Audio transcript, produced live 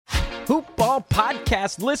Hoop Ball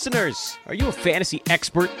podcast listeners. Are you a fantasy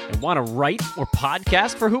expert and want to write or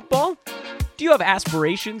podcast for Hoop Ball? Do you have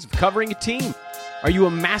aspirations of covering a team? Are you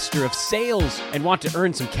a master of sales and want to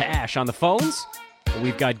earn some cash on the phones? Well,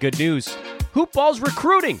 we've got good news. Hoop Ball's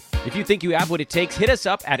recruiting. If you think you have what it takes, hit us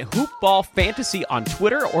up at Hoop Ball Fantasy on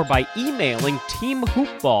Twitter or by emailing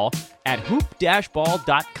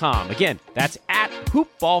teamhoopball@hoop-ball.com. Again, that's at Hoop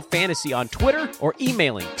Ball Fantasy on Twitter or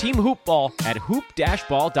emailing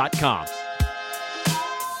teamhoopball@hoop-ball.com.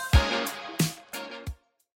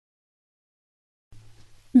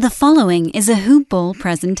 The following is a Hoop Ball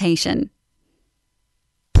presentation.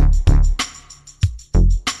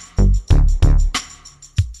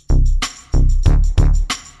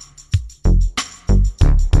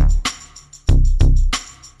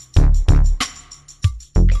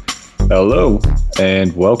 Hello,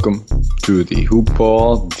 and welcome to the Hoop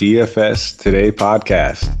Ball DFS Today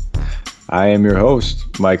podcast. I am your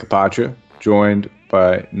host, Mike Apatra, joined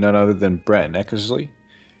by none other than Brent Eckersley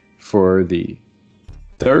for the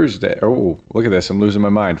Thursday. Oh, look at this. I'm losing my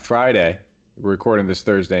mind. Friday. We're recording this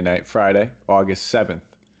Thursday night, Friday, August 7th.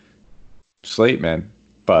 Slate, man.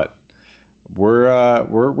 But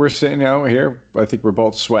we're sitting out here. I think we're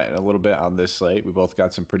both sweating a little bit on this slate. We both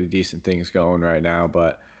got some pretty decent things going right now,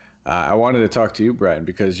 but I wanted to talk to you, Brent,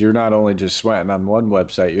 because you're not only just sweating on one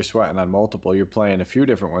website, you're sweating on multiple. You're playing a few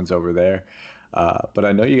different ones over there. But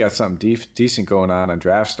I know you got something decent going on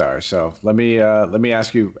DraftStar. So let me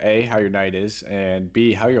ask you, A, how your night is, and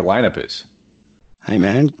B, how your lineup is. Hey,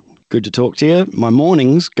 man. Good to talk to you. My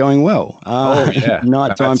morning's going well.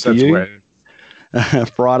 Night time for you.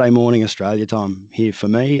 Friday morning Australia time here for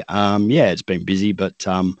me. It's been busy, but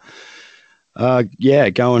going all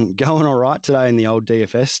right today in the old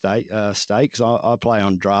DFS state because I play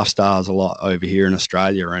on DraftStars a lot over here in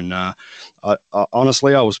Australia, and I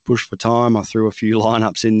honestly was pushed for time. I threw a few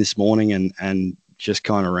lineups in this morning and just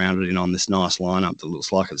kind of rounded in on this nice lineup that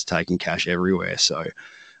looks like it's taking cash everywhere. So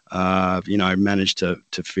managed to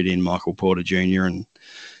fit in Michael Porter Jr. and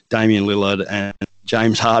Damian Lillard and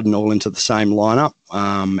James Harden all into the same lineup,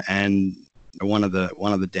 and one of the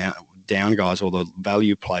down guys, or the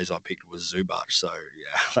value plays I picked was Zubac. So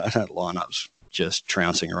that lineup's just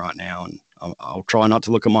trouncing right now, and I'll try not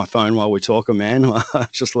to look at my phone while we talk, man.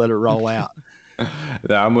 Just let it roll out.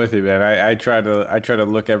 No, I'm with you, man. I try to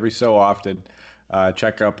look every so often,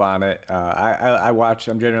 check up on it. I watch.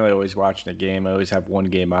 I'm generally always watching a game. I always have one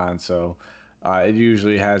game on, so it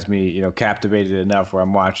usually has me, captivated enough where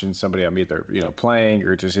I'm watching somebody I'm either playing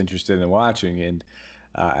or just interested in watching, and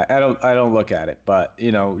I don't look at it, but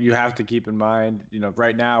you have to keep in mind,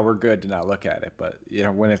 right now we're good to not look at it, but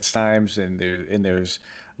when it's times and there's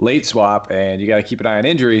late swap and you got to keep an eye on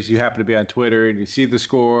injuries, you happen to be on Twitter and you see the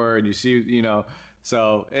score and you see,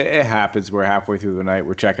 so it happens. We're halfway through the night,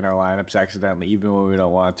 we're checking our lineups accidentally, even when we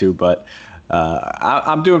don't want to, but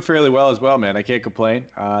I'm doing fairly well as well, man. I can't complain.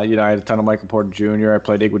 I had a ton of Michael Porter Jr. I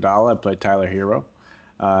played Iguodala. I played Tyler Hero.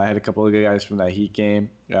 I had a couple of good guys from that Heat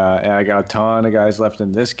game, and I got a ton of guys left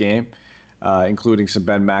in this game, including some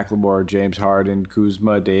Ben McLemore, James Harden,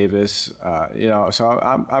 Kuzma, Davis. So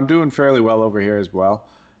I'm doing fairly well over here as well.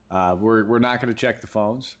 We're not going to check the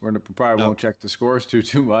phones. We probably won't check the scores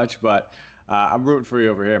too much, but I'm rooting for you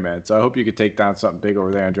over here, man. So I hope you could take down something big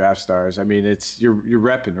over there on DraftStars. I mean, you're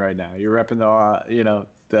repping right now. You're repping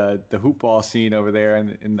the hoop ball scene over there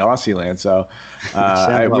in Aussie land. So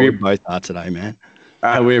we both are today, man.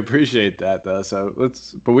 We appreciate that, though. So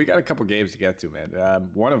but we got a couple games to get to,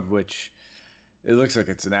 man. One of which it looks like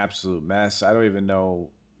it's an absolute mess. I don't even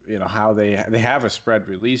know, how they have a spread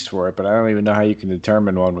released for it, but I don't even know how you can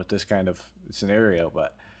determine one with this kind of scenario.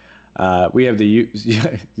 But we have the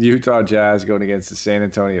Utah Jazz going against the San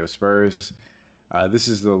Antonio Spurs. This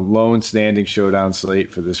is the lone standing showdown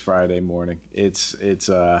slate for this Friday morning. It's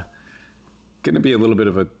going to be a little bit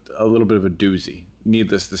of a doozy,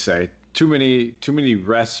 needless to say. Too many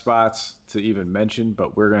rest spots to even mention,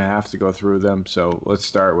 but we're going to have to go through them. So let's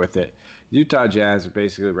start with it. Utah Jazz are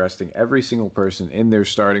basically resting every single person in their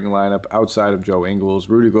starting lineup outside of Joe Ingles.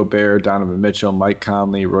 Rudy Gobert, Donovan Mitchell, Mike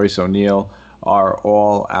Conley, Royce O'Neal are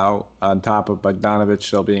all out, on top of Bogdanović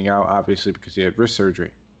still being out, obviously, because he had wrist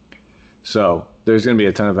surgery. So there's going to be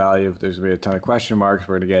a ton of value. There's going to be a ton of question marks.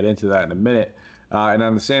 We're going to get into that in a minute. And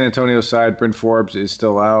on the San Antonio side, Bryn Forbes is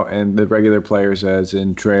still out, and the regular players, as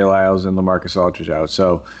in Trey Lyles and LaMarcus Aldridge, out.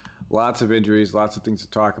 So lots of injuries, lots of things to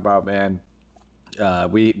talk about, man.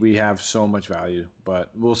 We have so much value,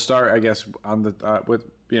 but we'll start, I guess, on the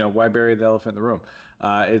with why bury the elephant in the room?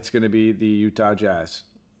 It's going to be the Utah Jazz.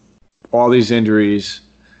 All these injuries.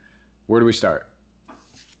 Where do we start?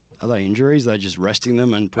 Are they injuries? They're just resting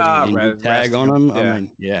them and putting an injury tag on them? Yeah. I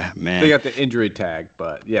mean, yeah, man. They got the injury tag,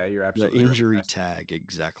 but yeah, you're absolutely the injury right. tag,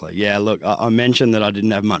 exactly. Yeah, look, I mentioned that I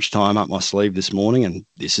didn't have much time up my sleeve this morning, and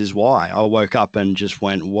this is why. I woke up and just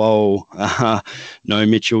went, whoa, no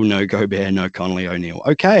Mitchell, no Gobert, no Conley O'Neill.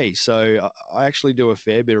 Okay, so I actually do a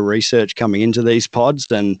fair bit of research coming into these pods,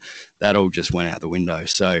 and that all just went out the window.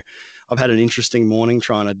 So I've had an interesting morning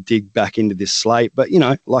trying to dig back into this slate. But,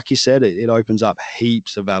 like you said, it opens up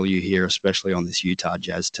heaps of value here, especially on this Utah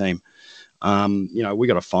Jazz team. We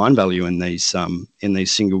got to find value in these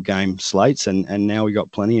single game slates, and now we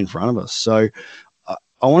got plenty in front of us. So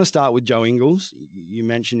I want to start with Joe Ingles. You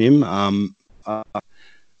mentioned him. I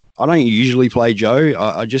don't usually play Joe.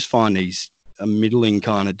 I just find he's a middling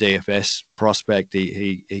kind of DFS prospect.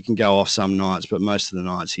 He can go off some nights, but most of the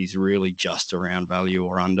nights he's really just around value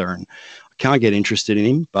or under, and I can't get interested in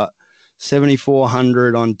him. But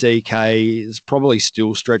 7,400 on DK is probably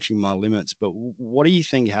still stretching my limits. But what do you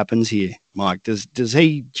think happens here, Mike? Does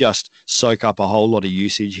he just soak up a whole lot of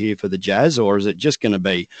usage here for the Jazz, or is it just going to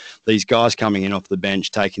be these guys coming in off the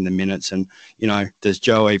bench taking the minutes? And does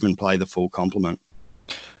Joe even play the full complement?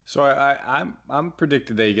 So I'm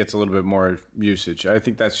predicted that he gets a little bit more usage. I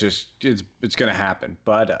think that's just it's going to happen.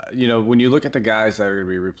 But when you look at the guys that are going to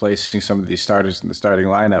be replacing some of these starters in the starting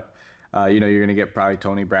lineup, you're going to get probably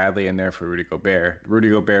Tony Bradley in there for Rudy Gobert. Rudy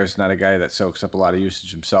Gobert is not a guy that soaks up a lot of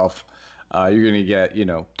usage himself. You're going to get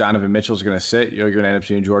Donovan Mitchell's going to sit. You're going to end up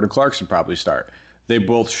seeing Jordan Clarkson probably start. They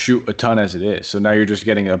both shoot a ton as it is. So now you're just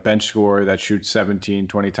getting a bench scorer that shoots 17,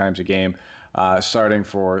 20 times a game, starting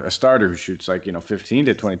for a starter who shoots 15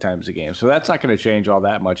 to 20 times a game. So that's not going to change all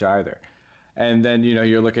that much either. And then,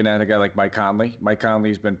 you're looking at a guy like Mike Conley. Mike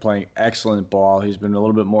Conley's been playing excellent ball. He's been a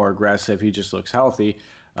little bit more aggressive. He just looks healthy.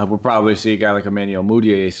 We'll probably see a guy like Emmanuel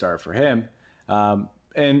Mudiay start for him.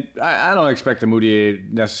 And I don't expect Mudiay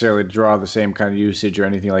necessarily to draw the same kind of usage or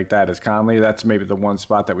anything like that as Conley. That's maybe the one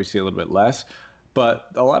spot that we see a little bit less.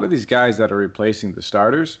 But a lot of these guys that are replacing the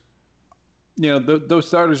starters, those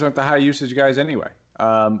starters aren't the high usage guys anyway.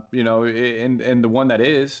 And the one that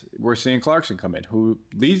is, we're seeing Clarkson come in, who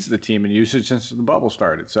leads the team in usage since the bubble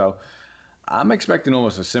started. So I'm expecting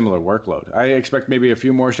almost a similar workload. I expect maybe a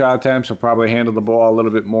few more shot attempts. He'll probably handle the ball a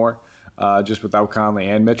little bit more, just without Conley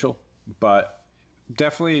and Mitchell. But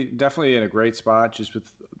definitely in a great spot, just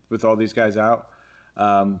with all these guys out.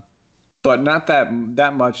 But not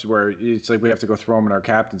that much where it's like we have to go throw him in our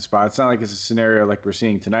captain spot. It's not like it's a scenario like we're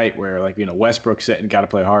seeing tonight where Westbrook sitting, got to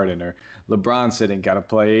play Harden, or LeBron sitting, got to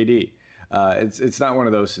play AD. It's not one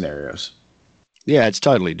of those scenarios. Yeah, it's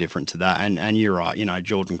totally different to that. And you're right.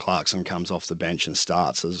 Jordan Clarkson comes off the bench and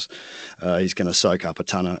starts as he's going to soak up a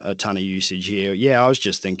ton of usage here. Yeah, I was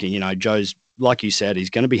just thinking, Joe's, like you said, he's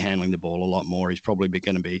going to be handling the ball a lot more. He's probably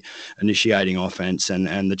going to be initiating offense,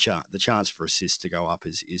 and the chance for assists to go up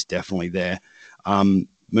is definitely there.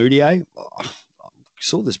 Mudiay, I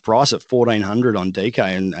saw this price at 1,400 on DK,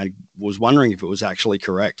 and I was wondering if it was actually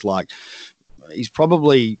correct. Like, he's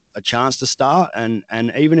probably a chance to start, and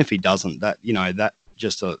even if he doesn't, that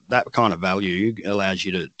kind of value allows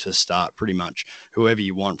you to start pretty much whoever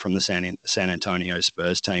you want from the San Antonio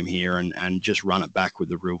Spurs team here, and just run it back with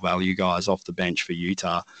the real value guys off the bench for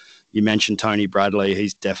Utah. You mentioned Tony Bradley.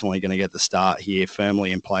 He's definitely going to get the start here,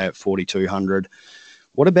 firmly in play at 4,200.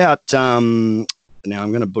 What about, now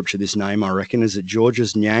I'm going to butcher this name, I reckon. Is it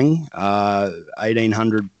Georges Niang?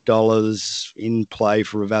 $1,800 in play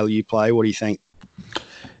for a value play. What do you think?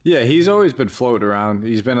 Yeah, he's always been floating around.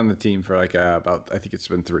 He's been on the team for about, I think it's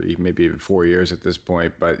been 3, maybe even 4 years at this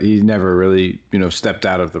point, but he's never really, stepped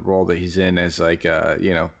out of the role that he's in as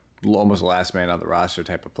almost last man on the roster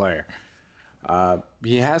type of player.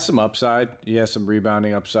 He has some upside. He has some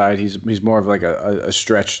rebounding upside. He's more of like a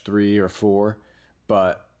stretch 3 or 4,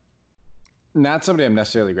 but not somebody I'm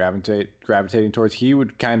necessarily gravitating towards. He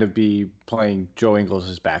would kind of be playing Joe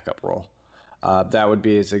Ingles' backup role. That would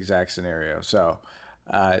be his exact scenario. So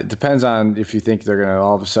it depends on if you think they're going to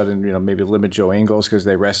all of a sudden, maybe limit Joe Ingles because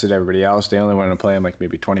they rested everybody else. They only want to play him like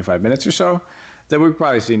maybe 25 minutes or so. Then we've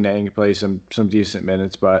probably seen Niang play some decent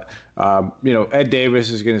minutes. But, Ed Davis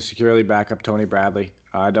is going to securely back up Tony Bradley.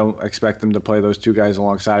 I don't expect them to play those two guys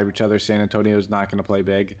alongside of each other. San Antonio is not going to play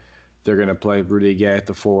big. They're going to play Rudy Gay at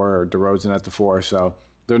the 4 or DeRozan at the 4. So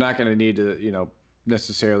they're not going to need to,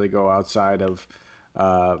 necessarily go outside of,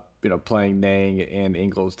 playing Niang and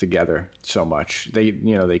Ingles together so much. They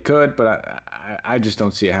could, but I just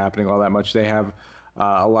don't see it happening all that much. They have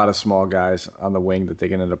a lot of small guys on the wing that they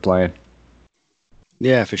can end up playing.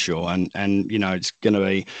 Yeah, for sure. And it's going to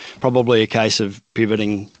be probably a case of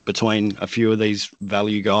pivoting between a few of these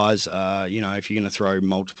value guys. If you're going to throw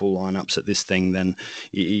multiple lineups at this thing, then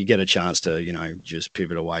you get a chance to, just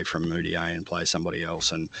pivot away from Moutier and play somebody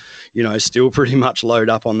else and, still pretty much load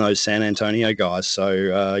up on those San Antonio guys.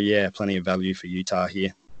 So, plenty of value for Utah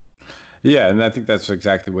here. Yeah, and I think that's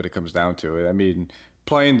exactly what it comes down to. I mean,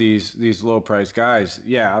 playing these low-priced guys,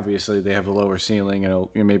 yeah, obviously they have a lower ceiling and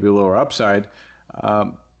maybe a lower upside.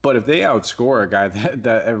 But if they outscore a guy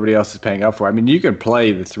that everybody else is paying up for, I mean, you can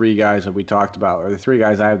play the three guys that we talked about, or the three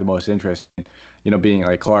guys I have the most interest in, being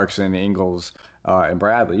like Clarkson, Ingles, and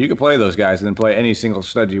Bradley. You can play those guys and then play any single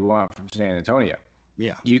stud you want from San Antonio.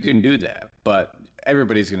 Yeah. You can do that, but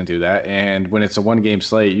everybody's going to do that. And when it's a one-game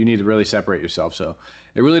slate, you need to really separate yourself. So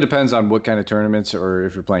it really depends on what kind of tournaments, or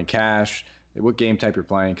if you're playing cash, what game type you're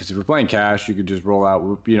playing. Because if you're playing cash, you could just roll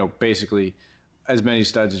out, basically as many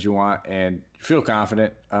studs as you want and feel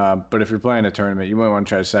confident. But if you're playing a tournament, you might want to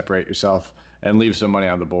try to separate yourself and leave some money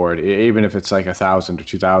on the board, even if it's like 1,000 or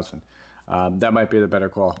 2,000. That might be the better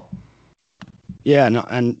call. Yeah, no,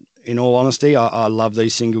 and in all honesty, I love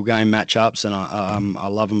these single game matchups, and I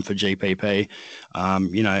love them for GPP.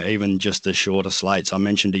 Even just the shorter slates. I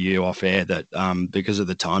mentioned to you off air that because of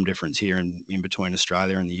the time difference here in between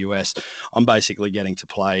Australia and the US, I'm basically getting to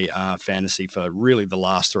play fantasy for really the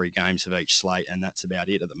last 3 games of each slate, and that's about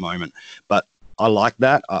it at the moment. But I like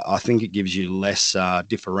that. I think it gives you less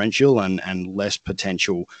differential and less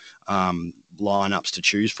potential lineups to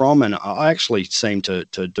choose from, and I actually seem to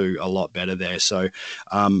do a lot better there. So,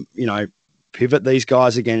 pivot these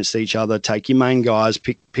guys against each other. Take your main guys.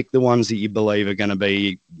 Pick the ones that you believe are going to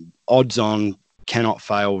be odds on, cannot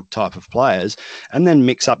fail type of players, and then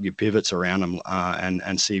mix up your pivots around them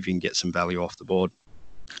and see if you can get some value off the board.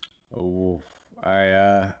 Oh,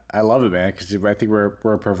 I love it, man, because I think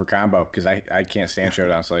we're a perfect combo, because I can't stand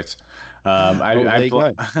showdown slates.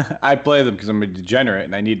 I play them because I'm a degenerate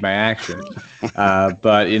and I need my action.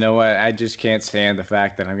 But you know what? I just can't stand the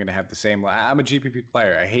fact that I'm going to have the same. I'm a GPP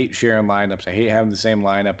player. I hate sharing lineups. I hate having the same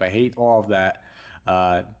lineup. I hate all of that.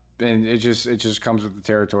 And it just comes with the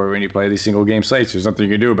territory when you play these single game slates. There's nothing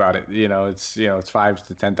you can do about it. It's 5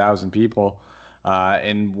 to 10,000 people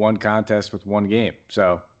in one contest with one game.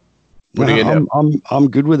 So. I'm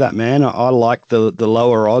good with that, man. I like the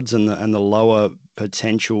lower odds and the lower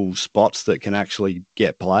potential spots that can actually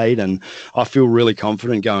get played, and I feel really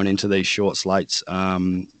confident going into these short slates.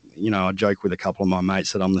 I joke with a couple of my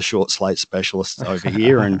mates that I'm the short slate specialist over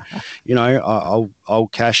here, and I'll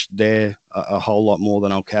cash there a whole lot more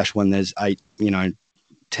than I'll cash when there's 8,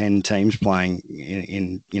 10 teams playing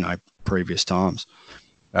in previous times.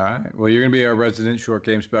 All right. Well, you're gonna be our resident short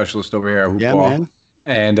game specialist over here at Hoop Yeah, Ball. man.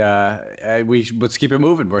 And let's keep it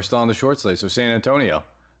moving. We're still on the short slate. So San Antonio,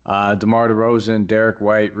 DeMar DeRozan, Derek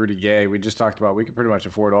White, Rudy Gay. We just talked about we could pretty much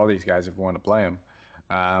afford all these guys if we want to play them.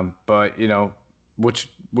 But which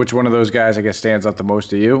one of those guys I guess stands out the most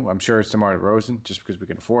to you? I'm sure it's DeMar DeRozan, just because we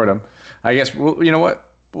can afford him. I guess you know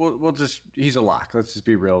what? We'll just he's a lock. Let's just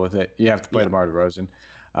be real with it. You have to play DeMar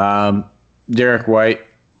DeRozan, Derek White,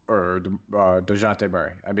 or DeJounte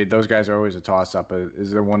Murray. I mean, those guys are always a toss-up.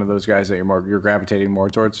 Is there one of those guys that you're gravitating more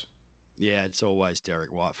towards? Yeah, it's always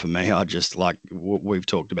Derek White for me. I just like we've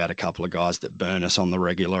talked about a couple of guys that burn us on the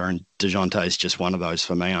regular, and DeJounte is just one of those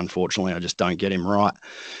for me. Unfortunately, I just don't get him right.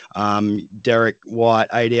 Derek White,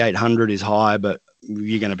 8,800 is high, but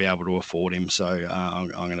you're going to be able to afford him, so I'm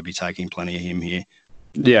going to be taking plenty of him here.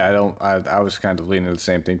 Yeah, I was kind of leaning the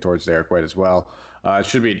same thing towards Derek White as well. It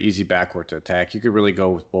should be an easy backcourt to attack. You could really go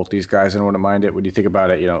with both these guys. I wouldn't mind it. When you think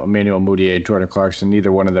about it, Emmanuel Mudiay and Jordan Clarkson,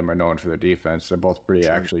 neither one of them are known for their defense. They're both pretty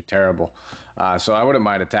actually terrible. So I wouldn't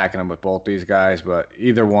mind attacking them with both these guys, but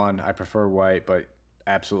either one. I prefer White, but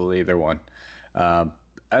absolutely either one. And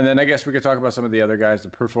then I guess we could talk about some of the other guys, the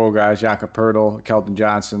Perfo guys, Jakob Poeltl, Keldon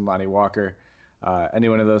Johnson, Lonnie Walker. Any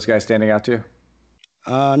one of those guys standing out to you?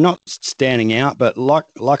 Not standing out, but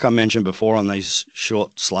like I mentioned before on these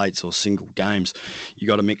short slates or single games, you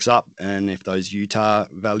got to mix up. And if those Utah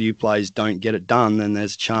value plays don't get it done, then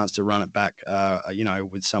there's a chance to run it back,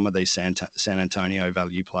 with some of these San Antonio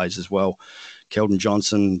value plays as well. Keldon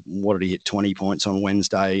Johnson, what did he hit? 20 points on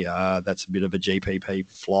Wednesday. That's a bit of a GPP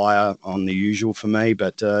flyer on the usual for me,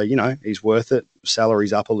 but, he's worth it.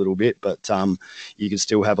 Salary's up a little bit, but you can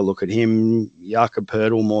still have a look at him. Jakob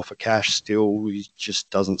Poeltl, more for cash still. He just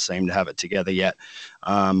doesn't seem to have it together yet.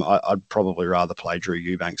 I'd probably rather play Drew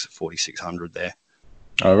Eubanks at 4,600 there.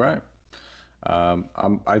 All right.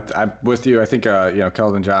 I'm with you. I think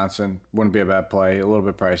Keldon Johnson wouldn't be a bad play. A little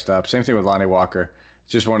bit priced up. Same thing with Lonnie Walker.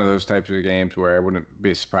 it's just one of those types of games where I wouldn't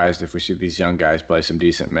be surprised if we see these young guys play some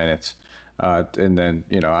decent minutes. And then,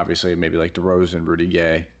 obviously maybe like DeRozan, Rudy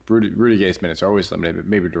Gay. Rudy Gay's minutes are always limited, but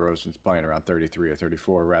maybe DeRozan's playing around 33 or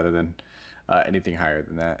 34 rather than anything higher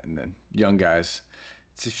than that. And then young guys,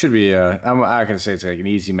 it should be I'm not going to say it's like an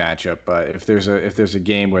easy matchup, but if there's a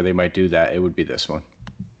game where they might do that, it would be this one.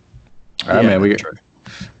 All right, man.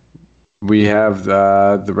 We have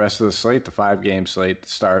the rest of the slate. The 5-game slate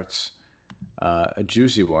starts a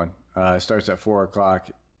juicy one. Starts at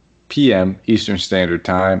 4:00 p.m. Eastern Standard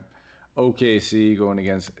Time. OKC going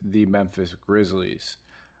against the Memphis Grizzlies.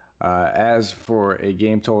 As for a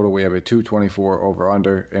game total, we have a 224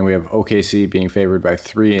 over/under, and we have OKC being favored by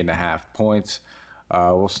 3.5 points.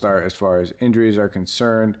 We'll start as far as injuries are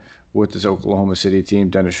concerned with this Oklahoma City team.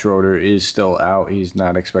 Dennis Schroeder is still out. He's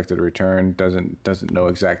not expected to return. Doesn't know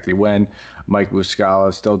exactly when. Mike Muscala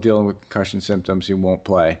is still dealing with concussion symptoms. He won't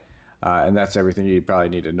play. And that's everything you probably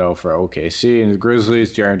need to know for OKC. And the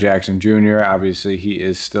Grizzlies, Jaren Jackson Jr., obviously he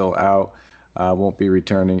is still out. Won't be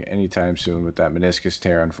returning anytime soon with that meniscus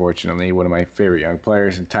tear, unfortunately. One of my favorite young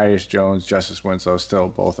players. And Tyus Jones, Justice Winslow still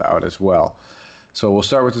both out as well. So we'll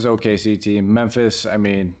start with this OKC team. Memphis, I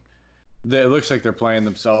mean, it looks like they're playing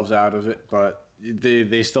themselves out of it, but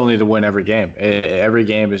they still need to win every game. Every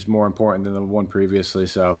game is more important than the one previously.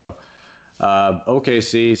 So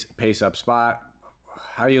OKC's pace-up spot.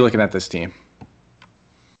 How are you looking at this team?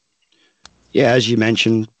 Yeah, as you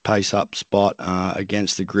mentioned, pace-up spot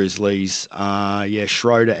against the Grizzlies.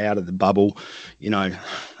 Schroeder out of the bubble.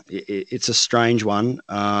 It's a strange one.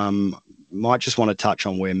 Might just want to touch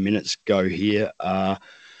on where minutes go here.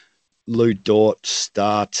 Lou Dort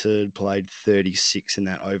played 36 in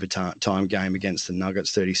that overtime game against the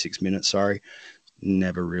Nuggets, 36 minutes, sorry.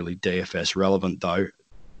 Never really DFS relevant, though.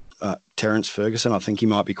 Terrence Ferguson, I think he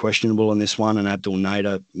might be questionable in this one, and Abdul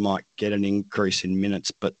Nader might get an increase in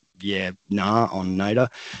minutes, but on Nader.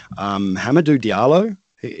 Hamidou Diallo,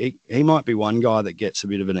 he might be one guy that gets a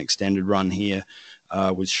bit of an extended run here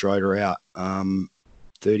with Schroeder out.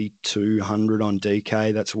 3,200 on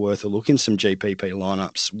DK. That's worth a look in some GPP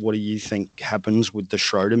lineups. What do you think happens with the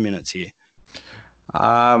Schroeder minutes here?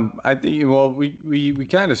 I think, we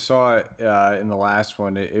kind of saw it in the last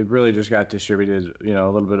one. It really just got distributed,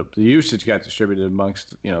 a little bit of the usage got distributed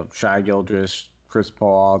amongst, Shai Gilgeous, Chris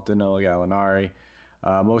Paul, Danilo Gallinari,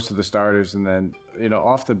 most of the starters. And then,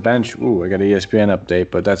 off the bench, I got an ESPN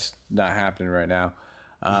update, but that's not happening right now.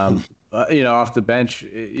 Off the bench,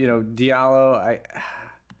 Diallo,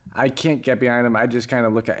 I can't get behind him. I just kind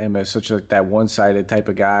of look at him as such that one-sided type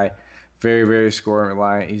of guy, very, very scoring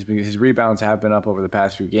reliant. His rebounds have been up over the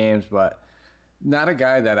past few games, but not a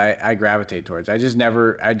guy that I gravitate towards. I just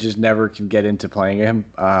never can get into playing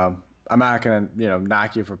him. I'm not gonna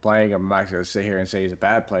knock you for playing him. I'm not gonna sit here and say he's a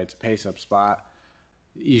bad play. It's a pace-up spot.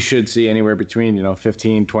 You should see anywhere between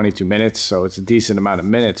 15, 22 minutes, so it's a decent amount of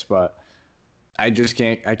minutes, but I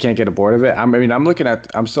can't get aboard of it.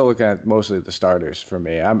 I'm still looking at mostly the starters for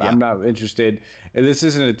me. I'm not interested. This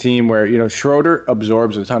isn't a team where, Schroeder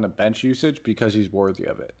absorbs a ton of bench usage because he's worthy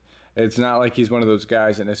of it. It's not like he's one of those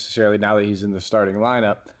guys that necessarily, now that he's in the starting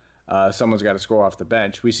lineup, someone's got to score off the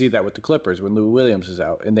bench. We see that with the Clippers when Lou Williams is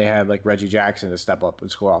out, and they had like Reggie Jackson to step up and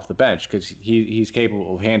score off the bench because he's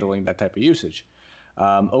capable of handling that type of usage.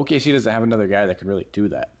 OKC doesn't have another guy that can really do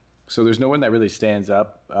that. So there's no one that really stands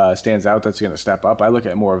out that's going to step up. I look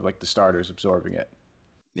at more of like the starters absorbing it.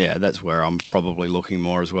 Yeah, that's where I'm probably looking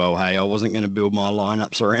more as well. Hey, I wasn't going to build my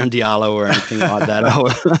lineups around Diallo or anything like that.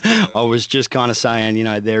 I was just kind of saying,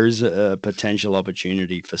 there is a potential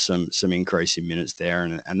opportunity for some increase in minutes there,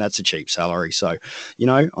 and that's a cheap salary. So,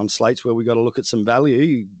 on slates where we got to look at some value,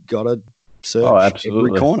 you got to search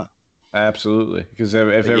every corner. Absolutely, because if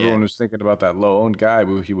everyone was thinking about that low-owned guy,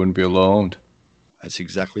 he wouldn't be low-owned. That's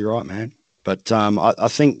exactly right, man. But I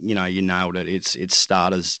think, you nailed it. It's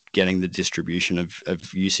starters getting the distribution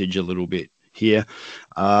of usage a little bit here.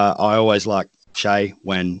 I always like Shai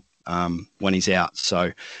when he's out.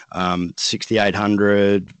 So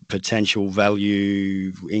 6,800 potential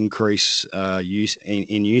value increase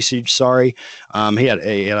in usage. Sorry, he had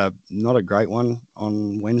a not a great one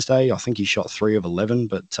on Wednesday. I think he shot 3 of 11.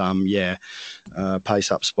 But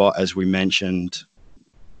pace up spot as we mentioned.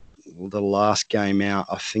 The last game out,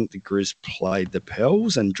 I think the Grizz played the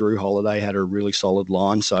Pels and Drew Holiday had a really solid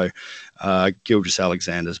line. So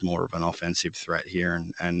Gilgeous-Alexander's more of an offensive threat here.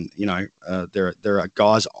 And there are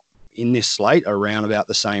guys in this slate around about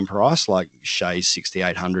the same price, like Shai's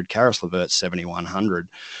 6,800, Karis LeVert's 7,100.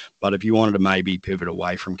 But if you wanted to maybe pivot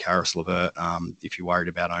away from Karis LeVert, if you're worried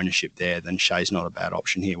about ownership there, then Shai's not a bad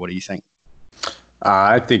option here. What do you think?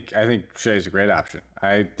 I think Shea's a great option.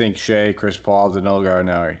 I think Shea, Chris Paul, Danilo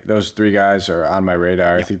Gallinari, those three guys are on my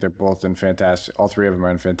radar. I think they're both in fantastic. All three of them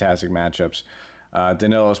are in fantastic matchups.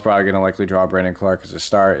 Danilo's probably going to likely draw Brandon Clark as a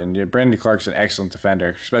start, and Brandon Clark's an excellent defender,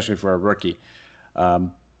 especially for a rookie.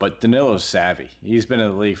 But Danilo's savvy. He's been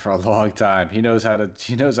in the league for a long time. He knows how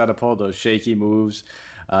to pull those shaky moves.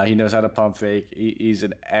 He knows how to pump fake. He's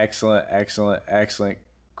an excellent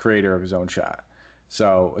creator of his own shot.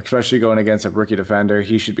 So, especially going against a rookie defender,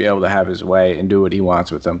 he should be able to have his way and do what he wants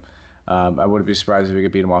with them. I wouldn't be surprised if he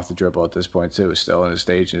could beat him off the dribble at this point too. Still in his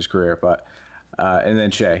stage in his career, but and then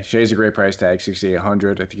Shea. Shea's a great price tag,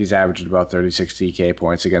 6,800. I think he's averaged about 36 DK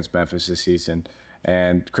points against Memphis this season.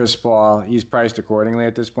 And Chris Paul, he's priced accordingly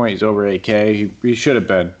at this point. He's over 8K. He should have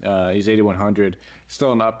been. He's 8,100.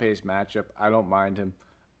 Still an up-paced matchup. I don't mind him.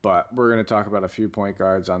 But we're going to talk about a few point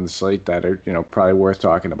guards on the slate that are, probably worth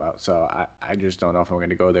talking about. So I just don't know if I'm going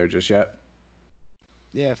to go there just yet.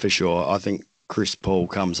 Yeah, for sure. I think Chris Paul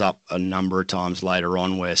comes up a number of times later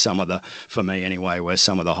on where for me anyway, where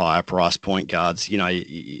some of the higher price point guards,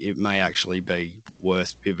 it may actually be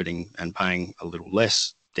worth pivoting and paying a little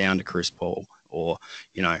less down to Chris Paul or,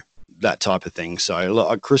 that type of thing. So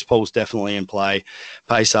look, Chris Paul's definitely in play.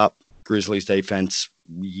 Pace up, Grizzlies defense.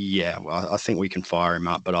 Yeah, well, I think we can fire him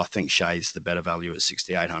up, but I think Shea's the better value at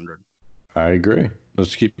 6,800. I agree.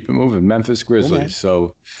 Let's keep it moving. Memphis Grizzlies.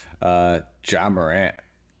 So, Ja Morant,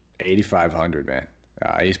 8,500, man.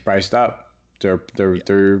 He's priced up.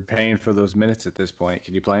 They're paying for those minutes at this point.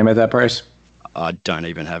 Can you play him at that price? I don't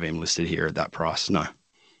even have him listed here at that price. No.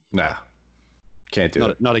 Can't do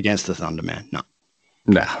it. Not against the Thunder, man.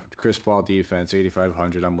 No, Chris Paul defense,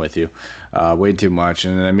 8,500. I'm with you. Way too much.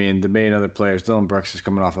 And I mean, the main other players, Dylan Brooks is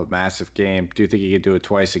coming off a massive game. Do you think he could do it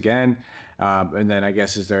twice again? And then I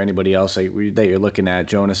guess, is there anybody else that you're looking at?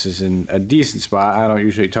 Jonas is in a decent spot. I don't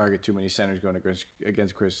usually target too many centers going against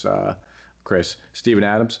Steven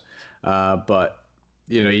Adams. But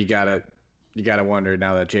you gotta wonder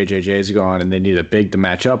now that JJJ is gone and they need a big to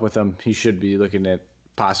match up with him. He should be looking at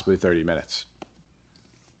possibly 30 minutes.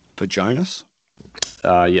 For Jonas?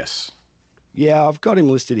 Yes. Yeah, I've got him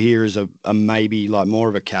listed here as a maybe, like more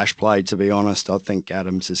of a cash play, to be honest. I think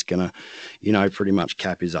Adams is going to, pretty much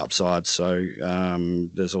cap his upside. So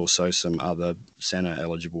there's also some other center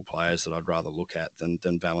eligible players that I'd rather look at than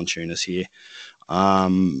Valanciunas here.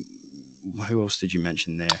 Who else did you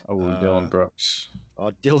mention there? Dylan Brooks.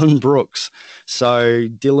 Dylan Brooks. So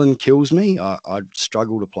Dylan kills me. I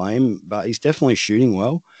struggle to play him, but he's definitely shooting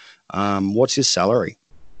well. What's his salary?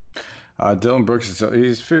 Dylan Brooks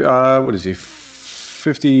he's what is he?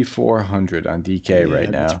 5,400 on DK right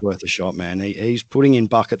now. That's worth a shot, man. He's putting in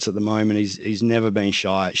buckets at the moment. He's never been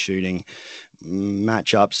shy at shooting.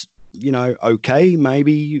 Matchups, okay,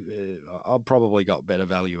 maybe. I've probably got better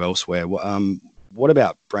value elsewhere. What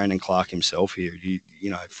about Brandon Clark himself here?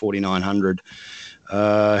 4,900.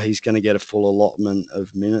 He's going to get a full allotment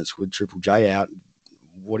of minutes with Triple J out.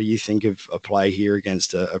 What do you think of a play here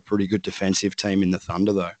against a pretty good defensive team in the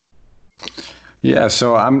Thunder, though? Yeah,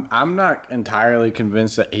 so I'm not entirely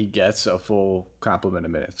convinced that he gets a full complement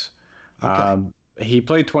of minutes. Okay. He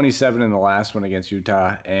played 27 in the last one against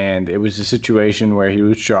Utah, and it was a situation where he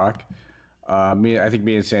was chalk. I think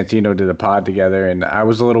me and Santino did a pod together, and I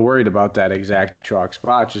was a little worried about that exact chalk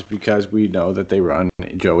spot just because we know that they run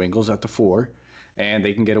Joe Ingles at the 4, and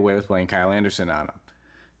they can get away with playing Kyle Anderson on him.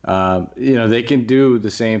 They can do the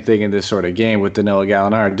same thing in this sort of game with Danilo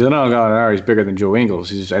Gallinari. Danilo Gallinari is bigger than Joe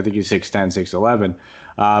Ingles. I think he's 6'10", 6'11",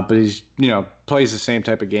 but he's plays the same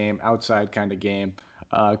type of game, outside kind of game.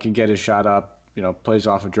 Can get his shot up. Plays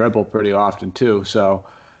off a dribble pretty often too. So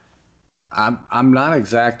I'm not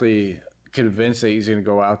exactly convinced that he's going to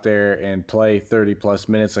go out there and play 30 plus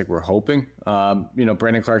minutes like we're hoping.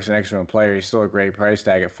 Brandon Clark's an excellent player. He's still a great price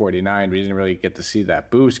tag at 49, but he didn't really get to see that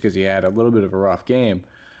boost because he had a little bit of a rough game.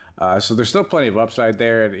 So there's still plenty of upside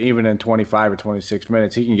there. And even in 25 or 26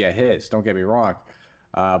 minutes, he can get hits. Don't get me wrong.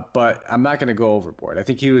 But I'm not going to go overboard. I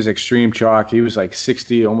think he was extreme chalk. He was like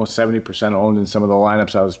 60, almost 70% owned in some of the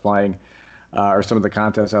lineups I was playing, or some of the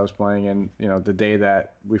contests I was playing. And, the day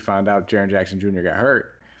that we found out Jaren Jackson Jr. got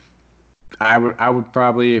hurt, I would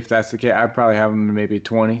probably, if that's the case, I'd probably have him in maybe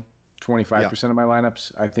 20, 25% of my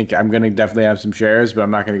lineups. I think I'm going to definitely have some shares, but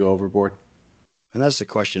I'm not going to go overboard. And that's the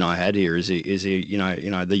question I had here. Is he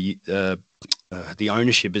the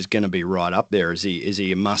ownership is going to be right up there? Is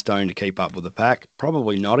he a must own to keep up with the pack?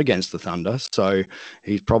 Probably not against the Thunder. So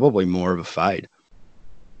he's probably more of a fade.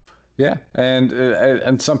 Yeah,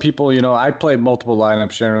 and some people, I play multiple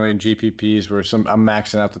lineups generally in GPPs where I'm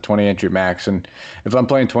maxing out the 20 entry max, and if I'm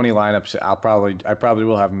playing 20 lineups, I probably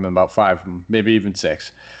will have them in about 5, maybe even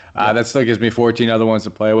 6. That still gives me 14 other ones to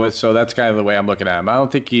play with, so that's kind of the way I'm looking at him. I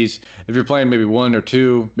don't think if you're playing maybe 1 or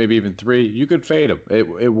 2, maybe even 3, you could fade him.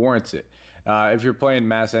 It warrants it. If you're playing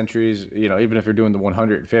mass entries, even if you're doing the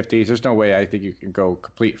 150s, there's no way I think you can go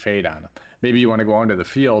complete fade on them. Maybe you want to go under the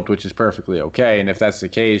field, which is perfectly okay. And if that's the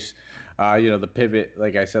case, the pivot,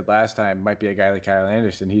 like I said last time, might be a guy like Kyle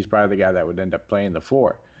Anderson. He's probably the guy that would end up playing the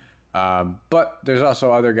 4. But there's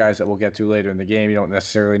also other guys that we'll get to later in the game. You don't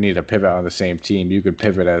necessarily need to pivot on the same team. You could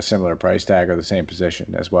pivot at a similar price tag or the same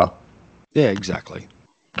position as well. Yeah, exactly.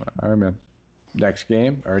 All right, man. Next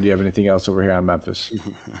game, or do you have anything else over here on Memphis?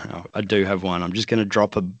 I do have one. I'm just going to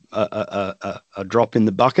drop a drop in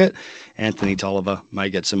the bucket. Anthony Tolliver may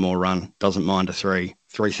get some more run. Doesn't mind a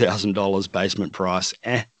 $3,000 basement price.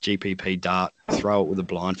 GPP dart. Throw it with a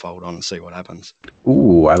blindfold on and see what happens.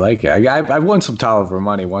 Ooh, I like it. I've won some Tolliver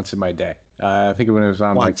money once in my day. I think when it was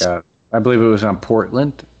on I believe it was on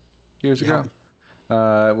Portland years ago.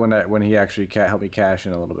 When he actually helped me cash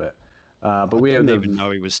in a little bit. But we didn't even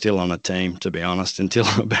know he was still on a team, to be honest, until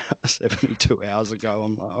about 72 hours ago.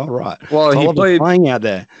 I'm like, all right. Well, he played playing out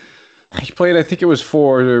there. He played, I think it was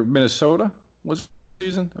for Minnesota was the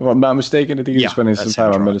season, if I'm not mistaken. I think he was spending some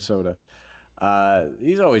time on Minnesota.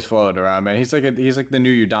 He's always floating around, man. He's like the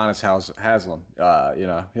new Udonis Haslem.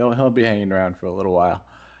 He'll be hanging around for a little while.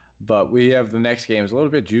 But we have the next game is a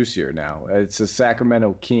little bit juicier now. It's the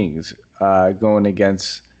Sacramento Kings going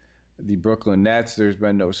against the Brooklyn Nets. There's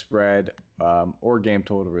been no spread or game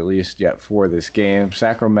total released yet for this game.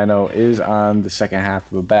 Sacramento is on the second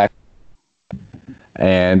half of a back.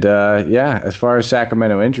 And, as far as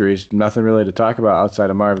Sacramento injuries, nothing really to talk about outside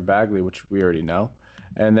of Marvin Bagley, which we already know.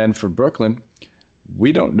 And then for Brooklyn,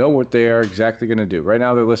 we don't know what they are exactly going to do. Right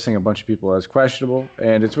now they're listing a bunch of people as questionable,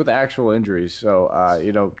 and it's with actual injuries. So,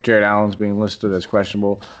 Jared Allen's being listed as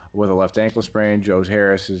questionable with a left ankle sprain. Joe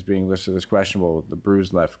Harris is being listed as questionable with the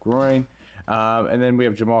bruised left groin. And then we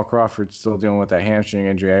have Jamal Crawford still dealing with that hamstring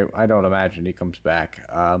injury. I don't imagine he comes back.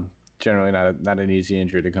 Generally not an easy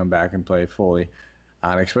injury to come back and play fully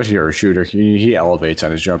on, especially for a shooter. He elevates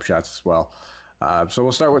on his jump shots as well. So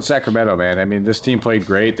we'll start with Sacramento, man. I mean, this team played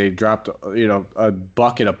great. They dropped, a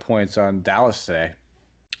bucket of points on Dallas today.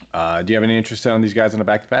 Do you have any interest in these guys on a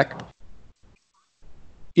back-to-back?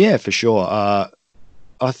 Yeah, for sure.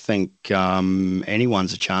 I think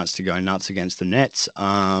anyone's a chance to go nuts against the Nets.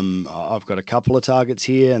 I've got a couple of targets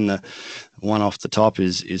here, and the one off the top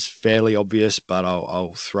is fairly obvious, but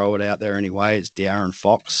I'll throw it out there anyway. It's De'Aaron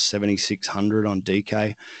Fox, 7,600 on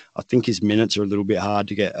DK. I think his minutes are a little bit hard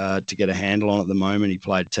to get a handle on at the moment. He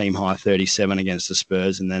played team high 37 against the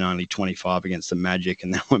Spurs, and then only 25 against the Magic,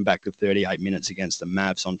 and then went back to 38 minutes against the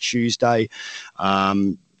Mavs on Tuesday.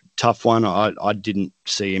 Tough one. I didn't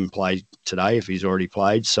see him play today if he's already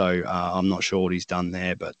played, so I'm not sure what he's done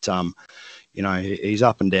there, but he's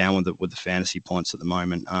up and down with the fantasy points at the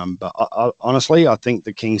moment. But honestly, I think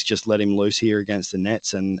the Kings just let him loose here against the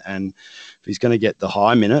Nets, and if he's going to get the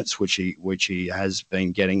high minutes, which he has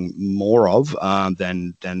been getting more of,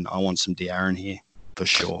 then I want some De'Aaron here for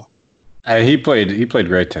sure. He played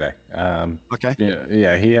great today. Okay.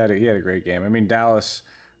 Yeah, he had a great game. I mean, Dallas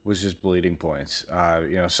was just bleeding points.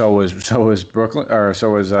 So was Brooklyn, or so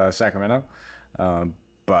was Sacramento.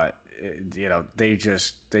 But they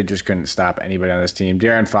just couldn't stop anybody on this team.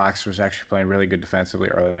 De'Aaron Fox was actually playing really good defensively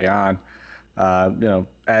early on.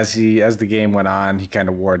 As the game went on, he kind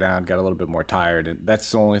of wore down, got a little bit more tired, and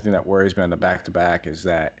that's the only thing that worries me on the back-to-back is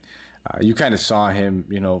that you kind of saw him,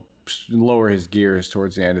 lower his gears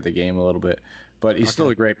towards the end of the game a little bit. But he's still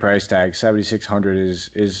a great price tag. 7,600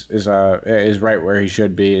 is right where he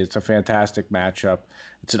should be. It's a fantastic matchup.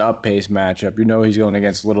 It's an up-paced matchup. He's going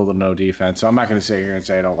against little to no defense. So I'm not going to sit here and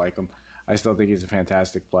say I don't like him. I still think he's a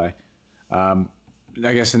fantastic play. I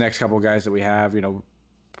guess the next couple of guys that we have,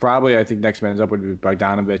 probably I think next man's up would be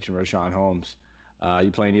Bogdanovich and Rashawn Holmes.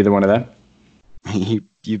 You playing either one of them?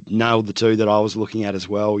 You nailed the two that I was looking at as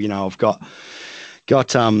well. I've got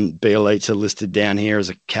Bjelica listed down here as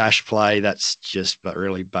a cash play. That's just but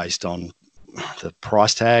really based on the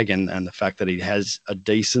price tag and the fact that he has a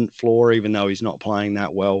decent floor, even though he's not playing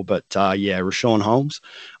that well. But Rashawn Holmes,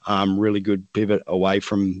 really good pivot away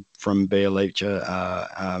from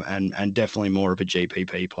Bjelica, and definitely more of a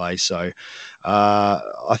GPP play. So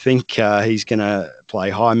I think he's going to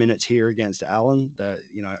play high minutes here against Allen.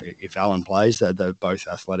 If Allen plays, they're both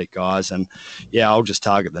athletic guys, and I'll just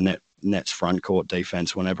target the Nets front court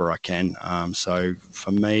defense whenever I can. So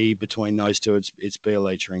for me, between those two, it's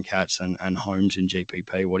Bjelica and Katz and Holmes in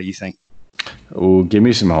GPP. What do you think? Oh, give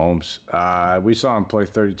me some Holmes. We saw him play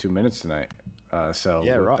 32 minutes tonight. So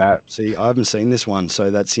yeah, right. See, I haven't seen this one, so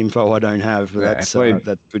that's info I don't have. But that's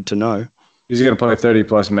good to know. He's going to play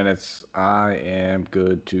 30-plus minutes. I am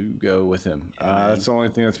good to go with him. That's the only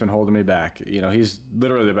thing that's been holding me back. He's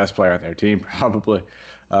literally the best player on their team, probably.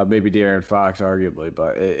 Maybe De'Aaron Fox, arguably,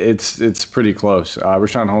 but it's pretty close.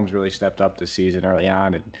 Richaun Holmes really stepped up this season early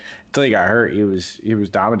on, and until he got hurt, he was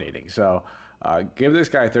dominating. So give this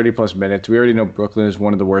guy 30-plus minutes. We already know Brooklyn is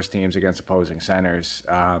one of the worst teams against opposing centers.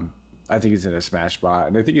 I think he's in a smash spot,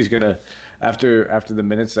 and I think he's going to, after the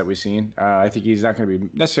minutes that we've seen, I think he's not going to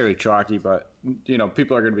be necessarily chalky, but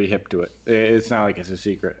people are going to be hip to it. It's not like it's a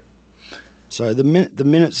secret. So the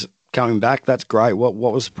minutes coming back, that's great. What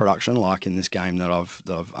was the production like in this game that I've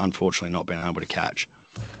unfortunately not been able to catch?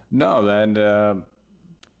 No, then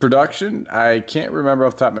production, I can't remember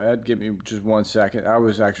off the top of my head. Give me just 1 second. I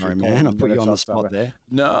was actually. Sorry, man, I put you on the spot there.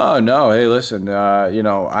 No. Hey, listen.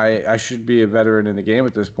 I should be a veteran in the game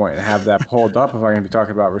at this point and have that pulled up if I'm going to be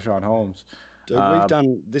talking about Richaun Holmes. Dude, we've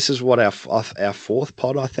done. This is what our fourth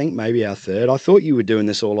pod, I think, maybe our third. I thought you were doing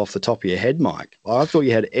this all off the top of your head, Mike. I thought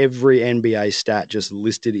you had every NBA stat just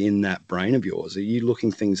listed in that brain of yours. Are you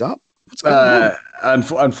looking things up? What's going on?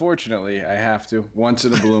 Unfortunately, I have to once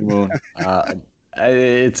in a blue moon.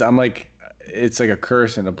 It's like a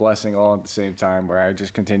curse and a blessing all at the same time, where I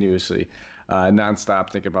just continuously nonstop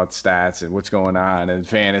think about stats and what's going on and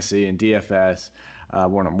fantasy and DFS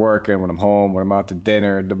when I'm working, when I'm home, when I'm out to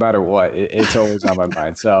dinner, no matter what, it's always on my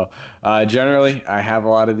mind. So generally, I have a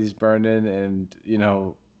lot of these burned in, and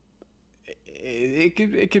it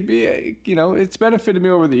could be it's benefited me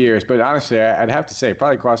over the years, but honestly, I'd have to say it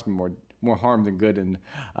probably cost me more harm than good in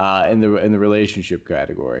the relationship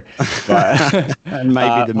category, but, and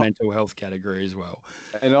maybe the mental health category as well.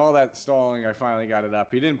 And all that stalling, I finally got it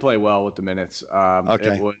up. He didn't play well with the minutes.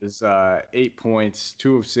 Okay. It was 8 points,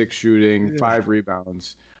 2 of 6 shooting, 5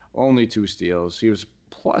 rebounds, only 2 steals. He was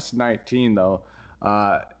plus 19 though,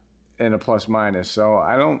 and a plus minus. So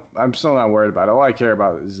I'm still not worried about it. All I care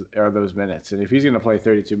about are those minutes. And if he's going to play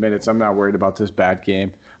 32 minutes, I'm not worried about this bad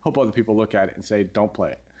game. Hope other people look at it and say, don't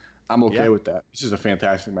play it. I'm okay with that. This is a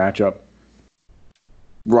fantastic matchup.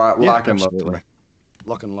 Lock and load.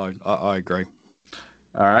 Lock and load. I agree.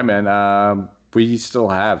 All right, man. We still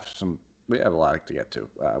have we have a lot to get to.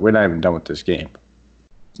 We're not even done with this game.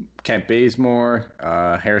 Kent Bazemore,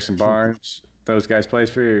 Harrison Barnes, those guys plays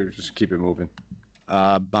for you, or just keep it moving?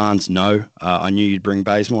 Barnes, no. I knew you'd bring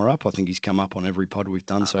Bazemore up. I think he's come up on every pod we've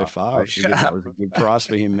done so far. I figured that was a good price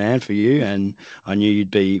for him, man, for you. And I knew you'd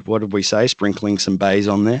be, what did we say, sprinkling some Bays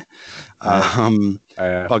on there.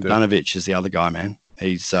 Bogdanovic is the other guy, man.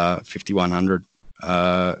 He's 5,100.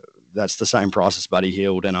 That's the same price as Buddy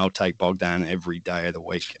Hield, and I'll take Bogdan every day of the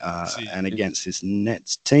week. And against this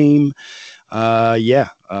Nets team, I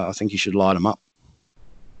think you should light him up.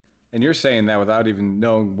 And you're saying that without even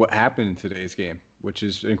knowing what happened in today's game, which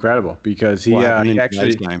is incredible, because he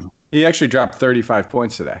actually dropped 35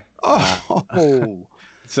 points today.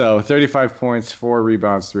 So 35 points, 4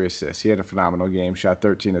 rebounds, 3 assists. He had a phenomenal game. Shot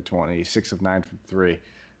 13 of 20, 6 of 9 from 3.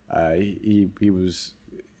 It was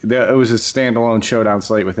a standalone showdown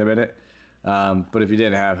slate with him in it. But if you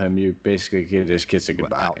didn't have him, you basically could just kiss it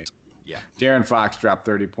goodbye. Yeah, De'Aaron Fox dropped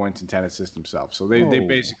 30 points and 10 assists himself. So they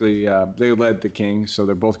basically they led the Kings. So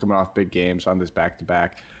they're both coming off big games on this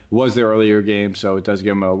back-to-back. It was their earlier game, so it does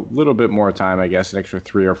give them a little bit more time, I guess, an extra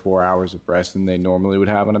 3 or 4 hours of rest than they normally would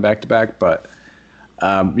have on a back-to-back. But,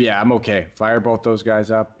 I'm okay. Fire both those guys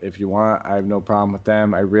up if you want. I have no problem with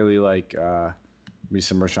them. I really like me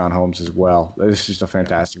some Richaun Holmes as well. This is just a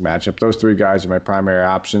fantastic matchup. Those 3 guys are my primary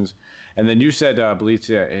options. And then you said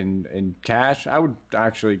Bjelica in cash. I would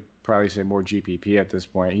actually probably say more GPP at this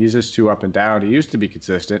point. He's just too up and down. He used to be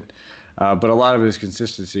consistent, but a lot of his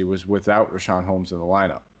consistency was without Richaun Holmes in the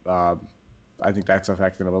lineup. I think that's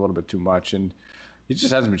affecting him a little bit too much, and he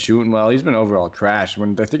just hasn't been shooting well. He's been overall trash.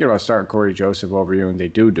 When they're thinking about starting Corey Joseph over you, and they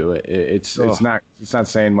do it, it's not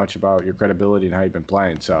saying much about your credibility and how you've been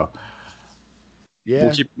playing. So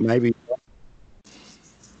yeah, maybe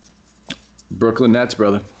Brooklyn Nets,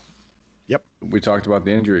 brother. Yep, we talked about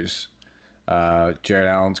the injuries. Jared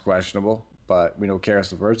Allen's questionable, but we know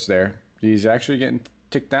Karis LeVert's there. He's actually getting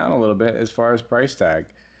ticked down a little bit as far as price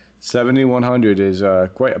tag. 7,100 is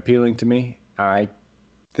quite appealing to me. I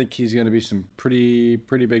think he's going to be some pretty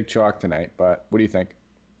big chalk tonight, but what do you think?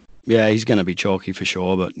 Yeah, he's going to be chalky for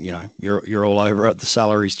sure, but you're all over it. The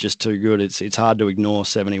salary's just too good. It's hard to ignore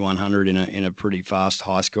 7,100 in a pretty fast,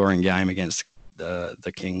 high-scoring game against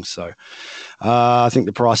the Kings. So I think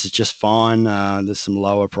the price is just fine. There's some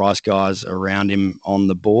lower price guys around him on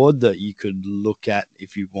the board that you could look at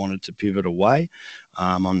if you wanted to pivot away.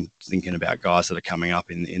 I'm thinking about guys that are coming up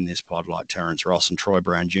in this pod like Terrence Ross and Troy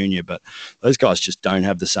Brown Jr., but those guys just don't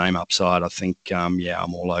have the same upside. I think, I'm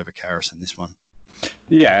all over Karras in this one.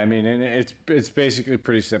 Yeah, I mean, and it's basically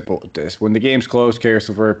pretty simple with this. When the game's close, Caris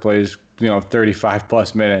LeVert plays 35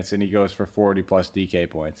 plus minutes and he goes for 40 plus DK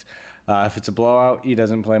points. If it's a blowout, he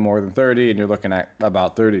doesn't play more than 30, and you're looking at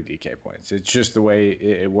about 30 DK points. It's just the way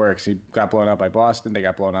it works. He got blown out by Boston, they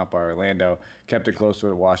got blown out by Orlando, kept it close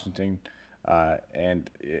with Washington,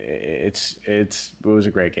 and it was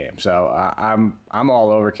a great game. So I'm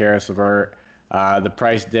all over Caris LeVert. The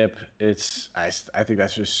price dip, I think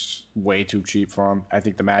that's just way too cheap for him. I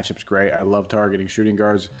think the matchup's great. I love targeting shooting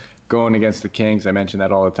guards going against the Kings. I mention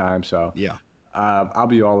that all the time. So yeah, I'll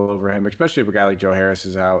be all over him, especially if a guy like Joe Harris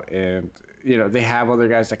is out. And, they have other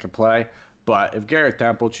guys that can play. But if Garrett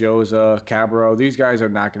Temple, Chioza, Cabro, these guys are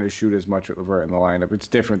not going to shoot as much with LeVert in the lineup. It's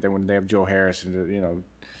different than when they have Joe Harris and,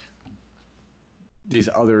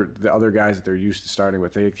 the other guys that they're used to starting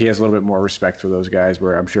with. He has a little bit more respect for those guys,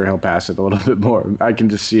 where I'm sure he'll pass it a little bit more. I can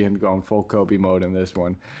just see him going full Kobe mode in this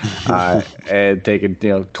one, and taking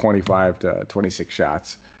 25 to 26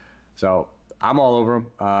 shots. So I'm all over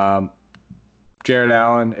him. Jared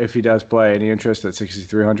Allen, if he does play, any interest at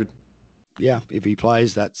 6,300? Yeah, if he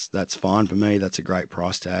plays, that's fine for me. That's a great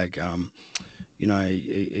price tag.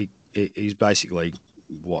 He's basically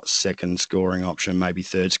second scoring option, maybe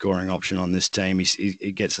third scoring option on this team.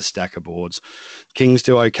 He gets a stack of boards. Kings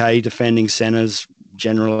do okay defending centers.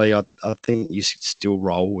 Generally, I think you should still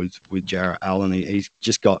roll with Jarrett Allen. He's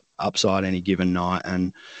just got upside any given night,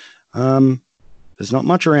 and there's not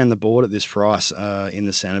much around the board at this price in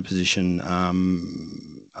the center position,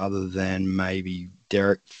 other than maybe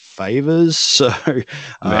Derek Favors, who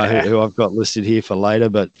I've got listed here for later.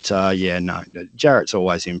 But Jarrett's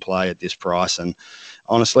always in play at this price, and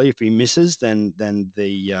honestly, if he misses, then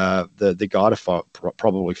the guy to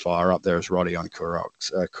probably fire up there is Rodion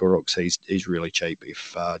Kurucs. He's really cheap.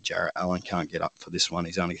 If Jarrett Allen can't get up for this one,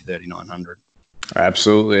 he's only 3,900.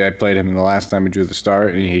 Absolutely. I played him the last time he drew the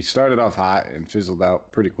start, and he started off hot and fizzled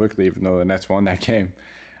out pretty quickly, even though the Nets won that game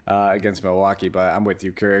against Milwaukee. But I'm with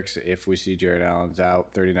you, Kurucs. If we see Jared Allen's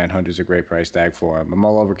out, 3,900 is a great price tag for him. I'm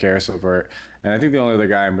all over Caris LeVert, and I think the only other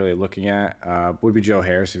guy I'm really looking at would be Joe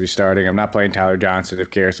Harris if he's starting. I'm not playing Tyler Johnson if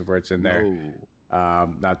Caris LeVert's in there. No.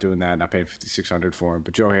 Not doing that. Not paying 5,600 for him.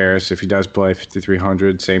 But Joe Harris, if he does play,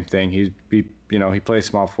 5,300, same thing. He plays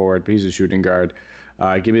small forward, but he's a shooting guard.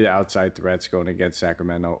 Give me the outside threats going against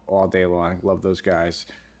Sacramento all day long. Love those guys.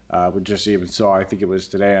 We just even saw, I think it was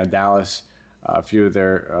today on Dallas, a few of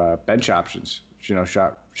their bench options,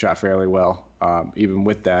 shot fairly well. Even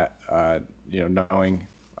with that, knowing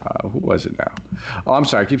who was it now? Oh, I'm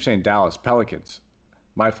sorry. I keep saying Dallas. Pelicans.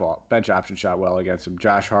 My fault. Bench option shot well against them.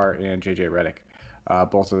 Josh Hart and JJ Redick.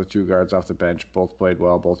 Both of the two guards off the bench. Both played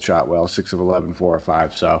well. Both shot well. 6 of 11, 4 of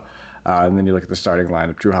 5. So, and then you look at the starting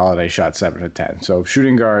lineup. Drew Holiday shot 7 of 10. So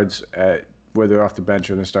shooting guards, whether they're off the bench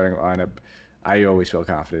or in the starting lineup, I always feel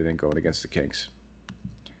confident in going against the Kings.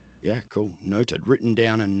 Yeah, cool. Noted. Written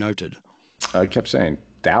down and noted. I kept saying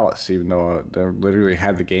Dallas, even though they literally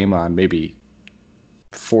had the game on maybe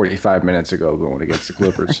 45 minutes ago going against the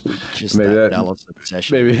Clippers. Just maybe that Dallas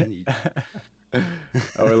obsession. Maybe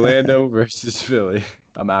Orlando versus Philly.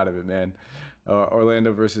 I'm out of it, man.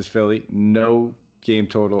 Orlando versus Philly. No game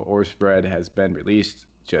total or spread has been released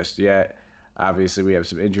just yet. Obviously, we have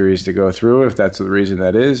some injuries to go through, if that's the reason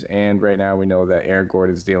that is. And right now we know that Aaron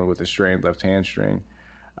Gordon's dealing with a strained left hamstring.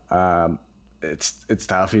 It's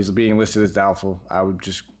tough. He's being listed as doubtful. I would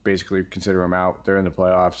just basically consider him out. They're in the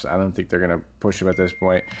playoffs. I don't think they're going to push him at this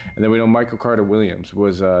point. And then we know Michael Carter-Williams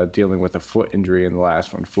was dealing with a foot injury in the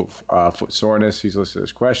last one, foot soreness. He's listed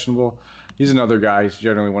as questionable. He's another guy. He's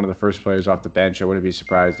generally one of the first players off the bench. I wouldn't be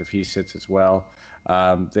surprised if he sits as well.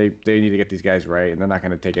 They need to get these guys right, and they're not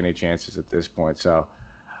going to take any chances at this point. So,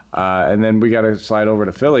 and then we got to slide over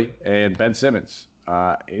to Philly and Ben Simmons.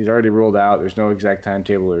 He's already ruled out. There's no exact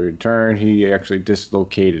timetable to return. He actually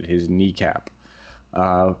dislocated his kneecap.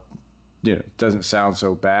 Doesn't sound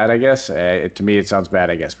so bad, I guess. To me, it sounds bad,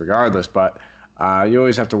 I guess, regardless. But you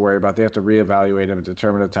always have to worry about. They have to reevaluate him and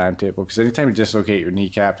determine a timetable, because anytime you dislocate your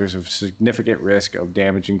kneecap, there's a significant risk of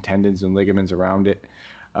damaging tendons and ligaments around it.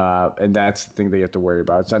 And that's the thing that you have to worry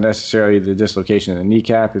about. It's not necessarily the dislocation of the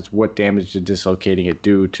kneecap. It's what damage did dislocating it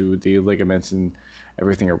do to the ligaments and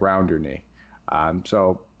everything around your knee.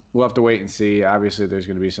 So we'll have to wait and see. Obviously, there's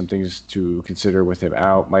going to be some things to consider with him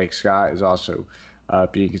out. Mike Scott is also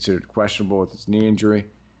being considered questionable with his knee injury.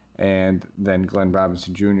 And then Glenn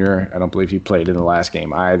Robinson Jr., I don't believe he played in the last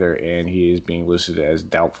game either, and he is being listed as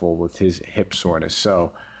doubtful with his hip soreness.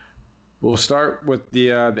 So we'll start with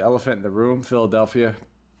the elephant in the room, Philadelphia.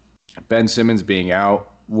 Ben Simmons being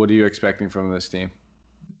out. What are you expecting from this team?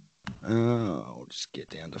 I'll just get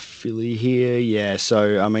down to Philly here. Yeah,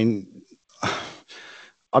 so, I mean,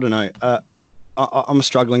 I don't know. I'm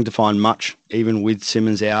struggling to find much, even with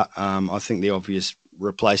Simmons out. I think the obvious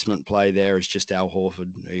replacement play there is just Al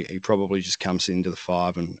Horford. He probably just comes into the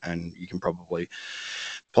 5 and you can probably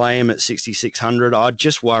play him at 6,600. I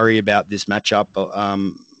just worry about this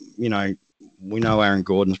matchup. You know, we know Aaron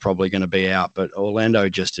Gordon's probably going to be out, but Orlando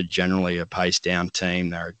just are generally a pace down team.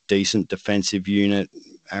 They're a decent defensive unit.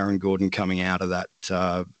 Aaron Gordon coming out of that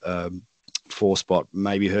 4 spot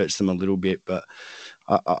maybe hurts them a little bit, but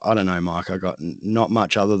I don't know, Mike. I got not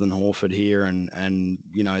much other than Horford here, and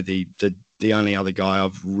you know the only other guy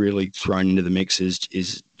I've really thrown into the mix is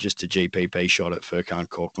just a GPP shot at Furkan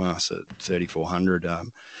Korkmaz at 3,400.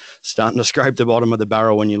 Starting to scrape the bottom of the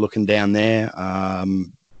barrel when you're looking down there.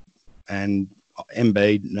 And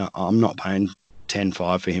Embiid, no, I'm not paying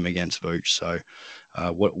 10-5 for him against Vooch. So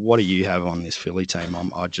what do you have on this Philly team?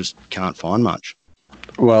 I just can't find much.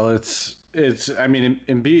 Well, it's. I mean,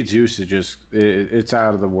 Embiid's usage it's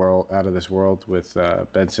out of this world with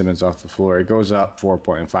Ben Simmons off the floor. It goes up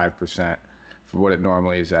 4.5% for what it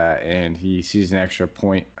normally is at, and he sees an extra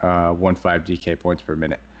 0.15 DK points per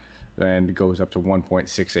minute, and goes up to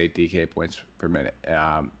 1.68 DK points per minute.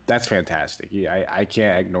 That's fantastic. I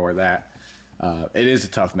can't ignore that. It is a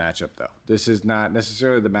tough matchup, though. This is not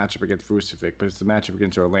necessarily the matchup against Vucevic, but it's the matchup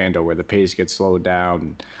against Orlando where the pace gets slowed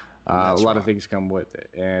down. A lot of things come with it.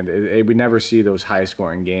 And we never see those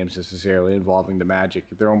high-scoring games necessarily involving the Magic.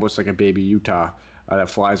 They're almost like a baby Utah that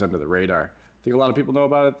flies under the radar. I think a lot of people know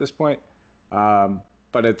about it at this point,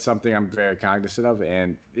 but it's something I'm very cognizant of.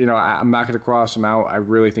 And, you know, I'm not going to cross him out. I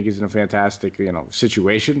really think he's in a fantastic,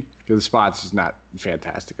 situation because the spots is not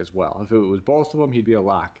fantastic as well. If it was both of them, he'd be a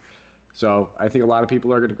lock. So I think a lot of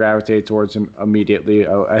people are going to gravitate towards him immediately.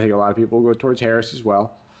 I think a lot of people will go towards Harris as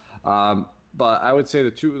well. But I would say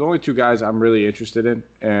the only two guys I'm really interested in,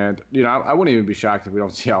 and I wouldn't even be shocked if we don't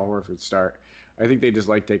see Al Horford start. I think they just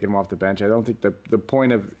like taking him off the bench. I don't think the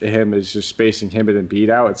point of him is just spacing him and Embiid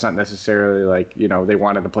out. It's not necessarily like they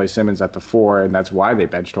wanted to play Simmons at the 4, and that's why they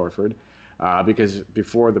benched Horford. Because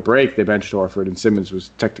before the break they benched Horford, and Simmons was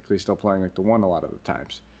technically still playing like the 1 a lot of the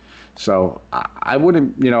times. So I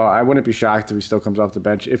wouldn't be shocked if he still comes off the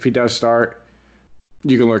bench. If he does start,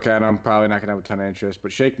 you can look at him. Probably not going to have a ton of interest,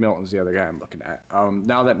 but Shake Milton's the other guy I'm looking at.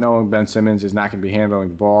 Now that knowing Ben Simmons is not going to be handling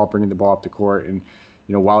the ball, bringing the ball up the court, and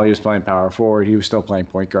while he was playing power forward, he was still playing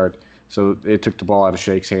point guard. So it took the ball out of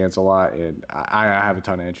Shake's hands a lot, and I have a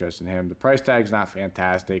ton of interest in him. The price tag's not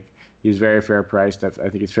fantastic. He's very fair priced. I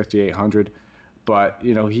think it's $5,800, but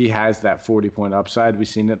he has that 40-point upside. We've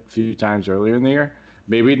seen it a few times earlier in the year.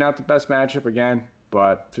 Maybe not the best matchup again,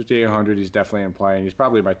 but $5,800, he's definitely in play, and he's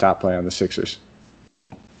probably my top play on the Sixers.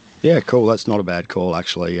 Yeah, cool. That's not a bad call,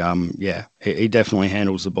 actually. He definitely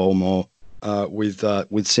handles the ball more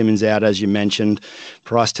with Simmons out, as you mentioned.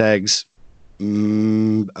 Price tags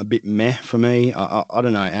a bit meh for me. I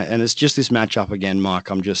don't know, and it's just this matchup again, Mike.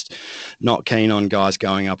 I'm just not keen on guys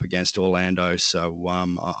going up against Orlando, so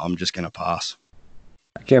I'm just going to pass.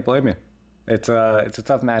 I can't blame you. It's a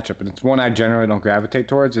tough matchup, and it's one I generally don't gravitate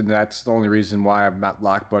towards, and that's the only reason why I'm not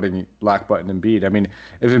lock button Embiid. I mean,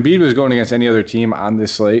 if Embiid was going against any other team on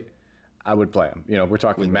this slate, I would play him. We're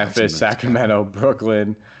talking Memphis, Sacramento,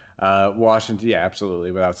 Brooklyn, Washington. Yeah,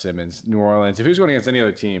 absolutely, without Simmons. New Orleans. If he was going against any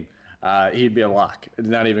other team, he'd be a lock.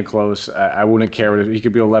 Not even close. I wouldn't care. He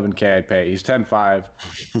could be 11K, I'd pay. He's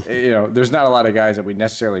 10-5. There's not a lot of guys that we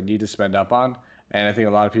necessarily need to spend up on, and I think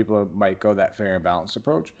a lot of people might go that fair and balanced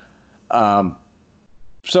approach.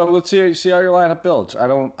 So let's see how your lineup builds. I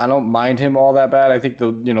don't mind him all that bad. I think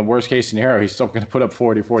the worst case scenario, he's still going to put up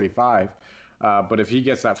 40-45. But if he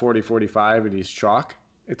gets that 40-45 and he's chalk,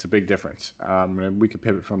 it's a big difference. We could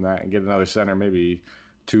pivot from that and get another center, maybe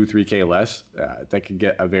 2-3K less. That could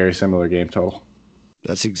get a very similar game total.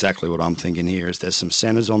 That's exactly what I'm thinking here. Is there's some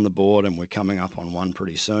centers on the board, and we're coming up on one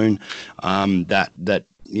pretty soon. That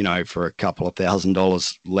for a couple of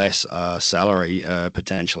 $1,000 less salary,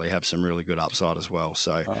 potentially have some really good upside as well.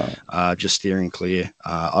 So just steering clear.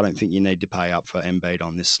 I don't think you need to pay up for Embiid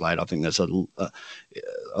on this slate. I think there's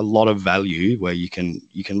a lot of value where you can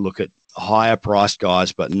look at higher priced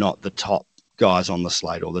guys, but not the top guys on the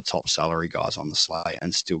slate or the top salary guys on the slate,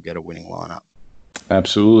 and still get a winning lineup.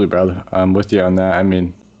 Absolutely, brother. I'm with you on that. I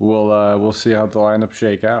mean, we'll see how the lineup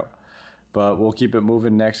shake out. But we'll keep it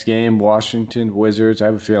moving. Next game, Washington Wizards. I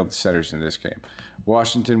have a feeling the center's in this game.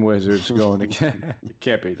 Washington Wizards going again. It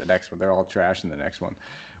can't be the next one. They're all trash in the next one.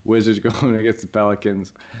 Wizards going against the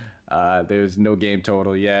Pelicans. There's no game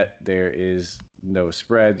total yet. There is no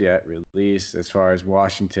spread yet released. As far as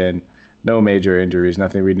Washington, no major injuries,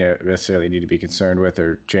 nothing we necessarily need to be concerned with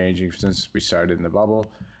or changing since we started in the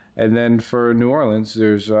bubble. And then for New Orleans,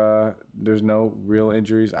 there's no real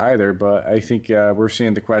injuries either. But I think we're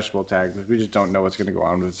seeing the questionable tag because we just don't know what's going to go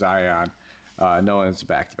on with Zion. Knowing it's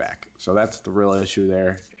back-to-back. So that's the real issue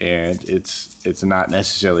there, and it's not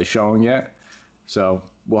necessarily showing yet.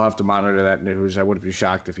 So we'll have to monitor that news. I wouldn't be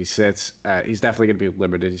shocked if he sits. He's definitely going to be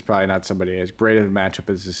limited. He's probably not somebody as great of a matchup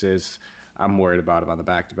as this is. I'm worried about him on the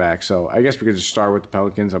back-to-back. So I guess we could just start with the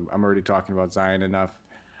Pelicans. I'm already talking about Zion enough.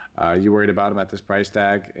 You worried about him at this price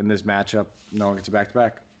tag in this matchup, knowing it's a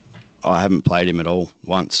back-to-back? I haven't played him at all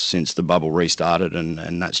once since the bubble restarted,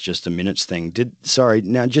 and that's just a minutes thing.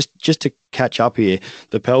 Now just to catch up here,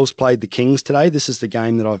 the Pels played the Kings today. This is the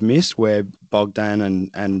game that I've missed where Bogdan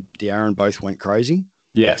and De'Aaron both went crazy.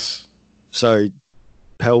 Yes. So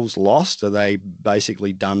Pels lost. Are they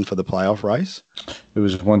basically done for the playoff race? It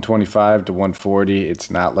was 125 to 140. It's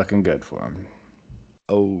not looking good for them.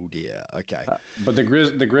 Oh dear. Okay. But the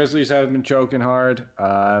Grizzlies have been choking hard.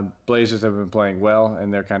 Blazers have been playing well,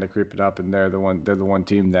 and they're kind of creeping up. And they're the one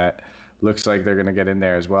team that looks like they're going to get in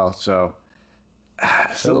there as well. So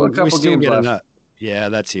still a couple games left. Yeah,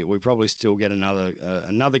 that's it. We probably still get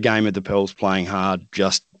another game of the Pels playing hard,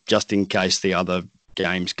 just in case the other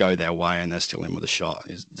games go their way and they're still in with a shot.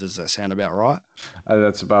 Does that sound about right?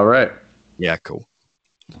 That's about right. Yeah. Cool.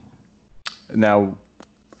 Now,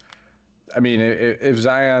 I mean, if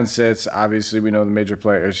Zion sits, obviously we know the major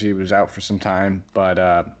players. He was out for some time,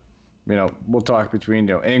 but we'll talk between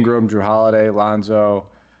Ingram, Drew Holiday, Lonzo.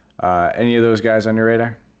 Any of those guys on your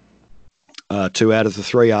radar? 2 out of the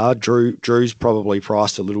 3 are. Drew's probably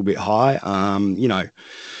priced a little bit high.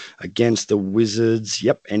 Against the Wizards,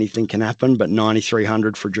 yep, anything can happen, but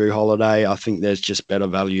 9,300 for Drew Holiday. I think there's just better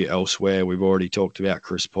value elsewhere. We've already talked about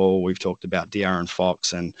Chris Paul. We've talked about De'Aaron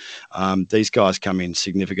Fox, and these guys come in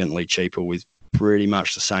significantly cheaper with pretty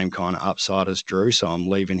much the same kind of upside as Drew, so I'm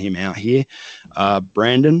leaving him out here.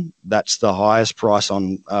 Brandon, that's the highest price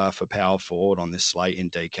on for power forward on this slate in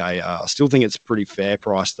DK. I still think it's a pretty fair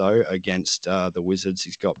price, though, against the Wizards.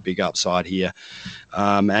 He's got big upside here.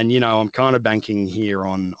 I'm kind of banking here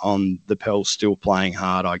on the Pels still playing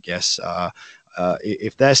hard, I guess.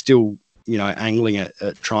 If they're still, angling at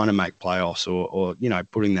trying to make playoffs or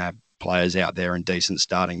putting their players out there in decent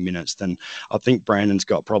starting minutes, then I think Brandon's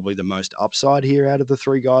got probably the most upside here out of the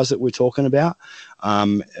 3 guys that we're talking about.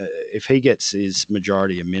 If he gets his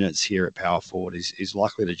majority of minutes here at power forward, he's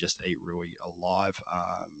likely to just eat Rui alive.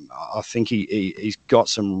 I think he's got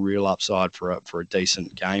some real upside for a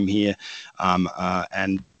decent game here.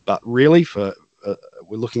 But really we're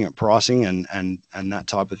looking at pricing and that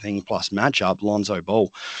type of thing plus matchup. Lonzo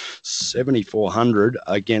Ball, 7,400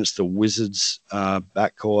 against the Wizards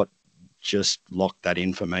backcourt. Just lock that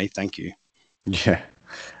in for me. Thank you. Yeah.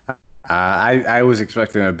 I was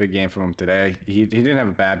expecting a big game from him today. He didn't have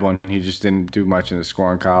a bad one. He just didn't do much in the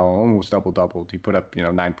scoring column. Almost doubled. He put up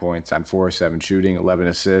 9 points on 4-7 shooting, 11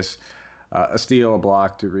 assists, a steal, a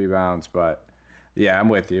block, 2 rebounds. But yeah, I'm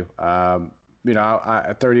with you.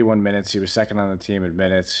 At 31 minutes, he was second on the team in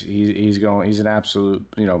minutes. He's an absolute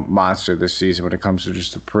monster this season when it comes to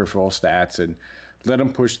just the peripheral stats, and let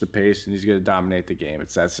him push the pace and he's going to dominate the game.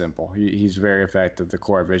 It's that simple. He's very effective. The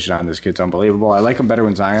core vision on this kid's unbelievable. I like him better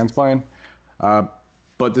when Zion's playing, but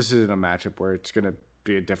this isn't a matchup where it's going to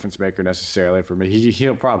be a difference maker necessarily for me.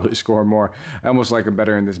 He'll probably score more. I almost like him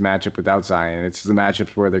better in this matchup without Zion. It's the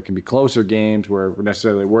matchups where there can be closer games where we're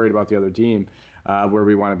necessarily worried about the other team, where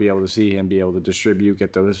we want to be able to see him be able to distribute,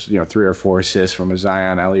 get those 3 or 4 assists from a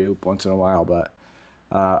Zion alley-oop once in a while. But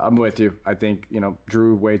I'm with you. I think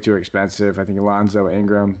Drew way too expensive. I think Alonzo,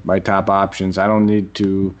 Ingram, my top options. I don't need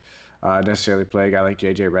to necessarily play a guy like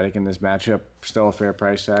JJ Redick in this matchup. Still a fair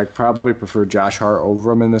price tag. Probably prefer Josh Hart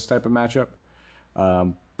over him in this type of matchup.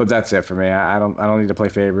 But that's it for me. I don't need to play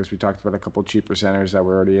favorites. We talked about a couple cheaper centers that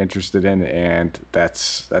we're already interested in, and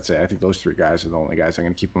that's it. I think those 3 guys are the only guys I'm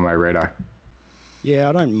going to keep on my radar. Yeah,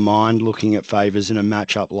 I don't mind looking at favors in a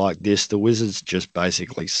matchup like this. The Wizards just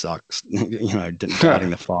basically sucks,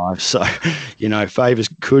 guarding the 5. So, favors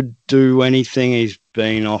could do anything. He's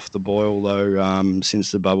been off the boil, though,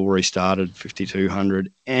 since the bubble restarted,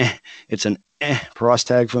 5,200. It's an price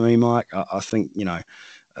tag for me, Mike. I think,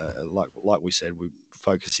 like we said, we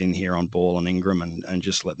focus in here on Ball and Ingram and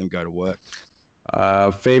just let them go to work.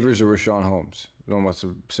 Favors are Rashawn Holmes, almost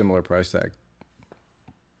a similar price tag.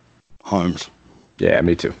 Holmes. Yeah,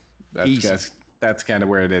 me too. That's kind of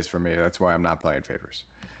where it is for me. That's why I'm not playing favors.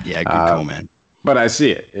 Yeah, good call, man. But I see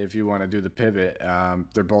it. If you want to do the pivot,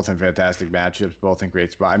 they're both in fantastic matchups, both in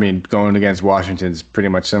great spots. I mean, going against Washington's pretty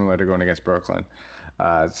much similar to going against Brooklyn.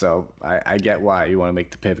 So I get why you want to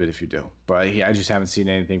make the pivot if you do. But I just haven't seen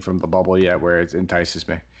anything from the bubble yet where it entices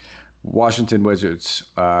me. Washington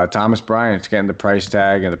Wizards, Thomas Bryant's getting the price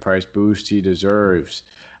tag and the price boost he deserves.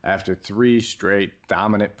 After 3 straight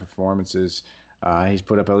dominant performances, he's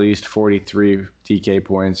put up at least 43 DK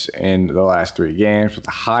points in the last 3 games, with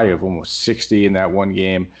a high of almost 60 in that one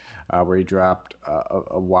game where he dropped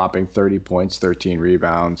a whopping 30 points, 13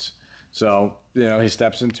 rebounds. So, he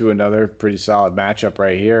steps into another pretty solid matchup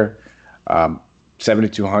right here.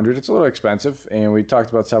 7,200. It's a little expensive, and we talked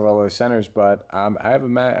about several other centers, but I have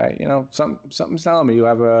something's telling me you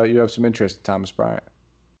have some interest in Thomas Bryant.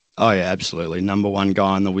 Oh, yeah, absolutely. Number one guy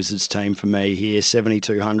on the Wizards team for me here,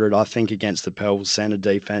 7,200. I think against the Pels center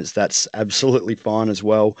defense, that's absolutely fine as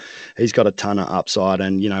well. He's got a ton of upside.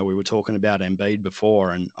 And, we were talking about Embiid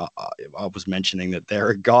before, and I was mentioning that there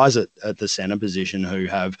are guys at the center position who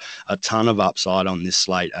have a ton of upside on this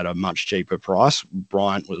slate at a much cheaper price.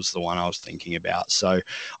 Bryant was the one I was thinking about. So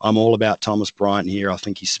I'm all about Thomas Bryant here. I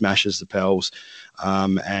think he smashes the Pels.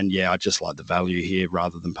 And, yeah, I just like the value here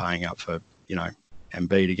rather than paying up for,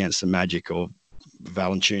 Embiid against the Magic or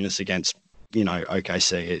Valanciunas against,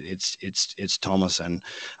 OKC. It's Thomas and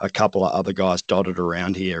a couple of other guys dotted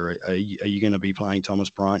around here. Are you going to be playing Thomas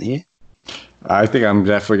Bryant here? I think I'm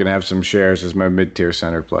definitely going to have some shares as my mid-tier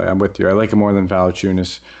center play. I'm with you. I like him more than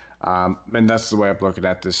Valanciunas. And that's the way I'm looking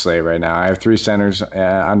at this slate right now. I have 3 centers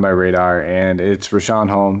on my radar, and it's Richaun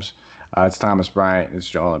Holmes, it's Thomas Bryant, it's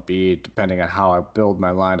Joel Embiid. Depending on how I build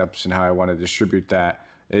my lineups and how I want to distribute that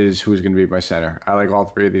is who's going to be my center. I like all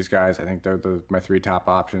 3 of these guys. I think they're my 3 top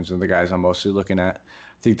options and the guys I'm mostly looking at.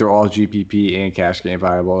 I think they're all GPP and cash game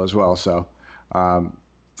viable as well. So for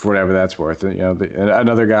whatever that's worth,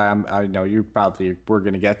 another guy I know you probably were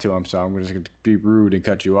going to get to him, so I'm just going to be rude and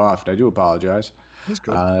cut you off. And I do apologize. That's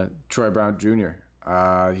good. Troy Brown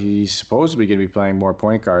Jr. He's supposedly going to be playing more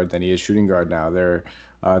point guard than he is shooting guard now. They're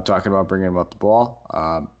talking about bringing him up the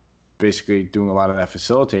ball. Basically doing a lot of that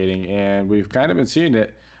facilitating, and we've kind of been seeing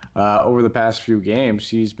it over the past few games.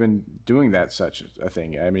 He's been doing that such a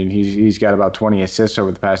thing. I mean, he's got about 20 assists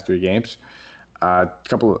over the past 3 games, a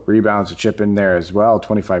couple of rebounds, a chip in there as well,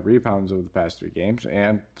 25 rebounds over the past 3 games,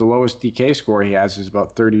 and the lowest DK score he has is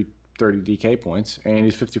about 30 DK points, and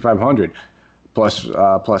he's 5,500 plus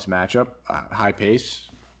matchup, high pace.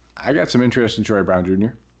 I got some interest in Troy Brown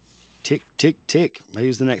Jr. Tick, tick, tick.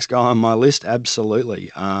 He's the next guy on my list. Absolutely.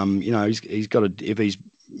 He's got to, if he's,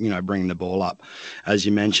 bringing the ball up, as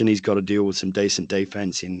you mentioned, he's got to deal with some decent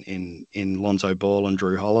defense in Lonzo Ball and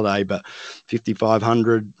Drew Holiday. But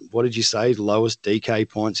 5,500, what did you say? Lowest DK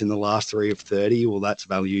points in the last 3 of 30. Well, that's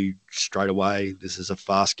value straight away. This is a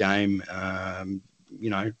fast game. I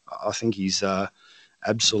think he's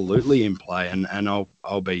absolutely in play, and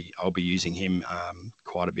I'll be using him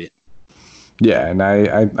quite a bit. Yeah, and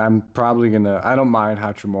I'm probably going to – I don't mind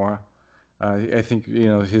Hachimura. I think,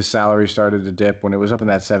 his salary started to dip. When it was up in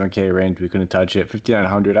that 7K range, we couldn't touch it.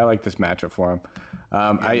 5,900, I like this matchup for him.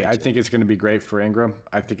 I think it's going to be great for Ingram.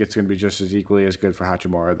 I think it's going to be just as equally as good for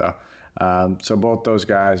Hachimura, though. So both those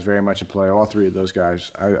guys very much in play. All 3 of those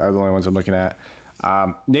guys are the only ones I'm looking at.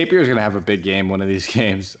 Napier's going to have a big game one of these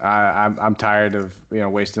games. I'm tired of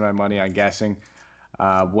wasting my money on guessing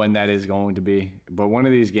when that is going to be. But one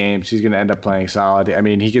of these games, he's going to end up playing solid. I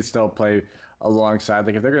mean, he could still play alongside.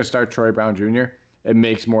 Like, if they're going to start Troy Brown Jr., it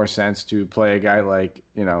makes more sense to play a guy like,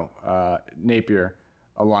 Napier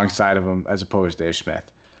alongside of him as opposed to Ish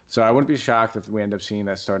Smith. So I wouldn't be shocked if we end up seeing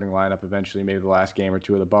that starting lineup eventually, maybe the last game or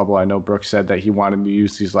 2 of the bubble. I know Brooks said that he wanted to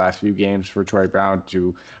use these last few games for Troy Brown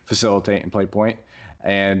to facilitate and play point.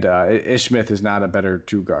 And Ish Smith is not a better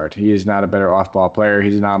 2 guard. He is not a better off-ball player.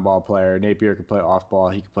 He's a non-ball player. Napier can play off-ball.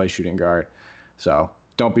 He can play shooting guard. So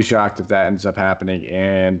don't be shocked if that ends up happening.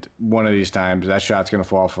 And one of these times, that shot's going to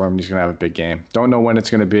fall for him. He's going to have a big game. Don't know when it's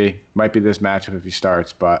going to be. Might be this matchup if he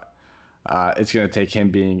starts, but it's going to take him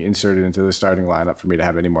being inserted into the starting lineup for me to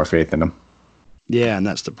have any more faith in him. Yeah, and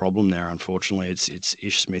that's the problem there. Unfortunately, it's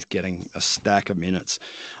Ish Smith getting a stack of minutes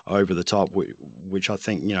over the top, which I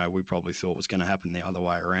think we probably thought was going to happen the other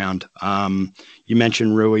way around. You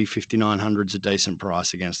mentioned Rui, 5,900 is a decent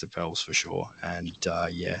price against the Pels for sure. And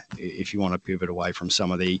if you want to pivot away from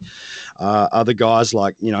some of the other guys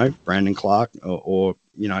like Brandon Clark or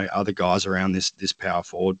other guys around this power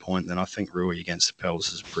forward point, then I think Rui against the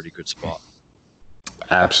Pels is a pretty good spot.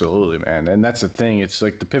 Absolutely, man. And that's the thing. It's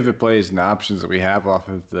like the pivot plays and the options that we have off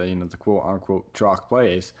of the, the quote unquote chalk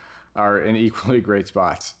plays are in equally great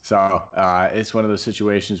spots. So it's one of those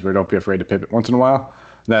situations where don't be afraid to pivot once in a while.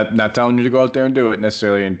 Not telling you to go out there and do it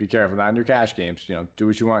necessarily, and be careful, not in your cash games. Do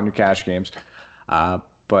what you want in your cash games.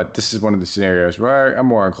 But this is one of the scenarios where I'm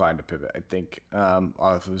more inclined to pivot. I think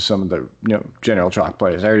off of some of the general chalk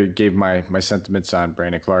plays. I already gave my sentiments on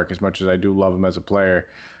Brandon Clark. As much as I do love him as a player,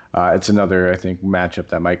 it's another, I think, matchup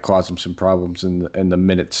that might cause him some problems in the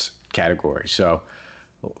minutes category. So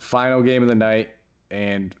final game of the night,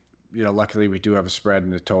 and luckily we do have a spread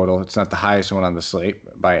in the total. It's not the highest one on the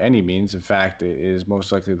slate by any means. In fact, it is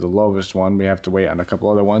most likely the lowest one. We have to wait on a couple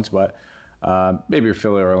other ones, but maybe your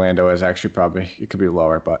Philly or Orlando is actually it could be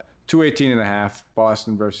lower. But 218.5,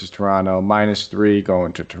 Boston versus Toronto, -3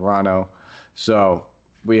 going to Toronto. So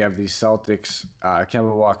we have the Celtics.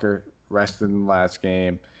 Kemba Walker rested in the last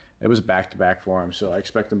game. It was back-to-back for him, so I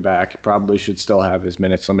expect him back. He probably should still have his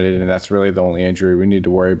minutes limited, and that's really the only injury we need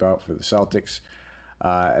to worry about for the Celtics.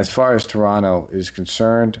 As far as Toronto is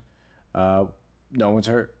concerned, no one's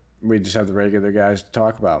hurt. We just have the regular guys to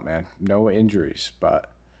talk about, man. No injuries,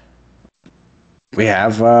 but we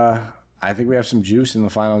have, I think we have some juice in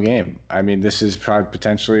the final game. I mean, this is probably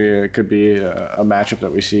potentially, it could be a matchup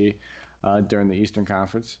that we see during the Eastern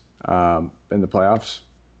Conference in the playoffs.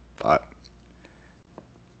 But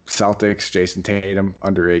Celtics, Jason Tatum,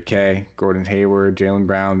 under 8K, Gordon Hayward, Jaylen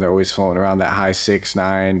Brown, they're always floating around that high 6,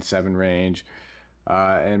 9, 7 range.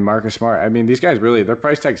 And Marcus Smart. I mean, these guys really, their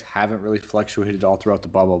price tags haven't really fluctuated all throughout the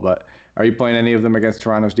bubble, but are you playing any of them against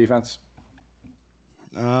Toronto's defense?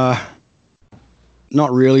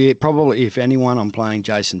 Not really. Probably, if anyone, I'm playing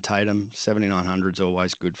Jason Tatum. 7,900 is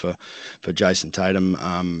always good for Jason Tatum.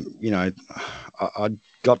 I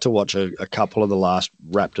got to watch a couple of the last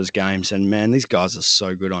Raptors games, and man, these guys are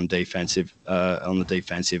so good on the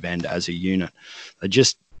defensive end as a unit. They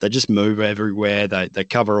just move everywhere. They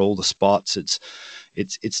cover all the spots.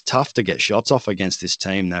 It's tough to get shots off against this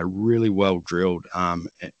team. They're really well drilled.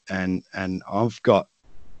 And I've got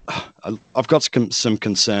some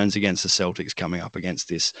concerns against the Celtics coming up against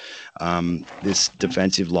this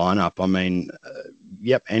defensive lineup. I mean,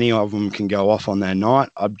 any of them can go off on their night.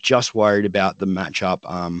 I'm just worried about the matchup.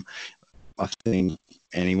 I think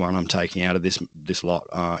anyone I'm taking out of this lot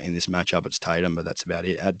in this matchup, it's Tatum, but that's about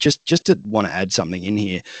it. Just to want to add something in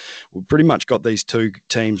here, we've pretty much got these two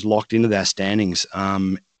teams locked into their standings.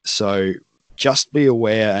 So just be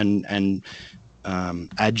aware and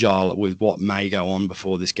agile with what may go on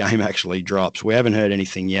before this game actually drops. We haven't heard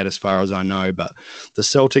anything yet as far as I know, but the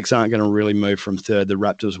Celtics aren't going to really move from 3rd. The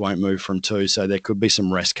Raptors won't move from 2, so there could be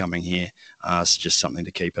some rest coming here. It's just something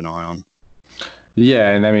to keep an eye on. Yeah,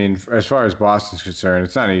 and I mean, as far as Boston's concerned,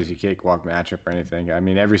 it's not an easy cakewalk matchup or anything. I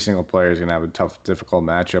mean, every single player is going to have a tough, difficult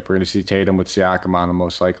matchup. We're going to see Tatum with Siakam on him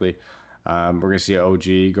most likely. We're going to see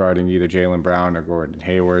OG guarding either Jaylen Brown or Gordon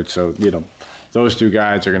Hayward. So, those two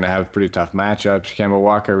guys are going to have pretty tough matchups. Kemba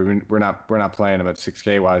Walker, we're not playing him at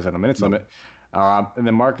 6K wise on a minutes limit. And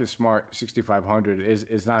then Marcus Smart, 6,500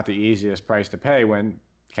 is not the easiest price to pay when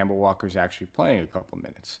Kemba Walker's actually playing a couple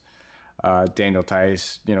minutes. Daniel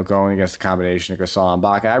Tice, going against the combination of Gasol and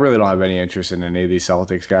Ibaka. I really don't have any interest in any of these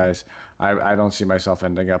Celtics guys. I don't see myself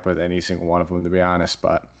ending up with any single one of them, to be honest.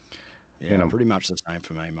 But pretty much the same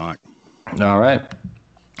for me, Mike. All right.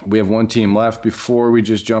 We have one team left. Before we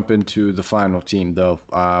just jump into the final team, though,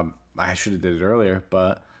 I should have did it earlier,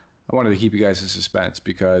 but I wanted to keep you guys in suspense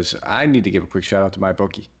because I need to give a quick shout out to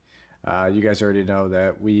MyBookie. You guys already know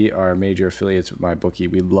that we are major affiliates with MyBookie.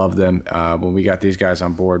 We love them. When we got these guys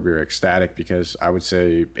on board, we were ecstatic because I would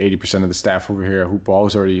say 80% of the staff over here at Hoopball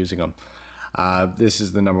is already using them. This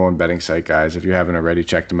is the number one betting site, guys. If you haven't already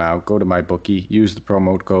checked them out, go to MyBookie. Use the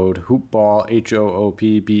promo code HOOPBALL,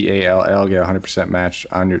 HOOPBALL. Get 100% match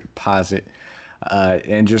on your deposit.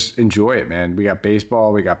 And just enjoy it, man. We got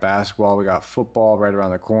baseball, we got basketball, we got football right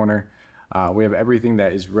around the corner. We have everything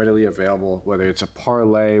that is readily available, whether it's a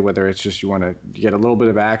parlay, whether it's just you want to get a little bit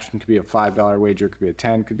of action. It could be a $5 wager, it could be a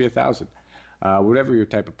 $10, could be $1,000. Whatever your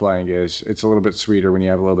type of playing is, it's a little bit sweeter when you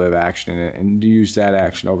have a little bit of action in it, and use that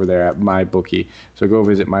action over there at MyBookie. So go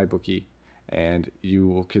visit MyBookie, and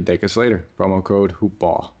you could thank us later. Promo code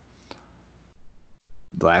HoopBall.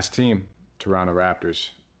 The last team, Toronto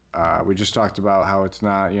Raptors. We just talked about how it's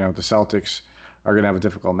not, the Celtics are going to have a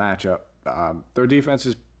difficult matchup. Their defense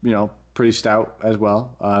is, pretty stout as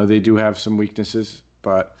well. They do have some weaknesses,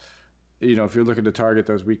 but, if you're looking to target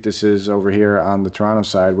those weaknesses over here on the Toronto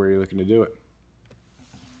side, where are you looking to do it?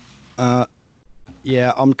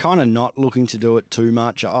 I'm kind of not looking to do it too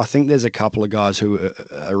much. I think there's a couple of guys who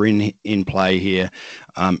are in play here.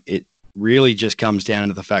 really just comes down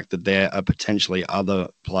to the fact that there are potentially other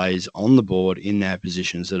players on the board in their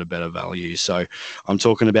positions that are better value. So I'm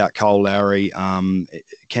talking about Cole Lowry.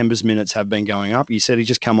 Kemba's minutes have been going up. You said he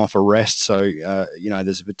just come off a rest, so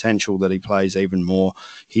there's a potential that he plays even more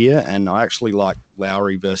here. And I actually like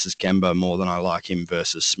Lowry versus Kemba more than I like him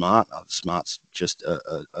versus Smart. Smart's just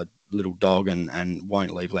a little dog and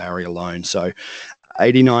won't leave Lowry alone. So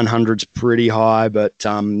 8,900's pretty high, but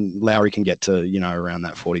Lowry can get to, around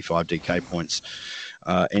that 45 DK points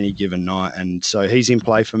any given night. And so he's in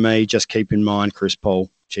play for me. Just keep in mind, Chris Paul,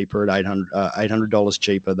 cheaper at $800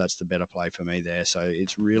 cheaper. That's the better play for me there. So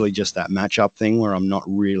it's really just that matchup thing where I'm not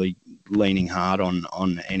really leaning hard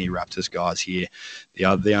on any Raptors guys here.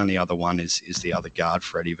 The only other one is the other guard,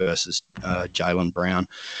 Freddie versus Jaylen Brown.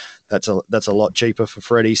 That's a lot cheaper for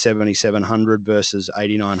Freddie, 7,700 versus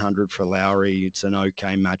 8,900 for Lowry. It's an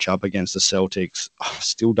okay matchup against the Celtics. I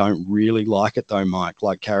still don't really like it though, Mike.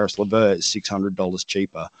 Like Karis LeVert is $600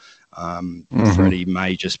 cheaper. Freddie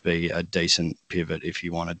may just be a decent pivot if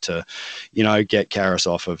you wanted to, get Karis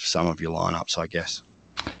off of some of your lineups, I guess.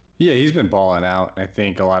 Yeah, he's been balling out. I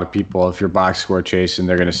think a lot of people, if you're box score chasing,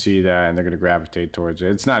 they're going to see that and they're going to gravitate towards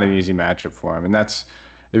it. It's not an easy matchup for him, and that's.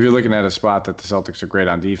 If you're looking at a spot that the Celtics are great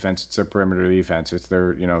on defense, it's their perimeter defense. It's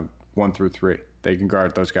their, 1 through 3. They can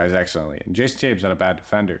guard those guys excellently. And Jason Tatum's not a bad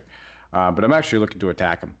defender, but I'm actually looking to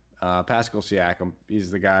attack him. Pascal Siakam,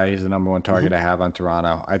 he's the guy. He's the number one target I have on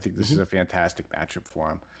Toronto. I think this is a fantastic matchup for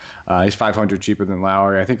him. He's $500 cheaper than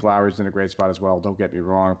Lowry. I think Lowry's in a great spot as well. Don't get me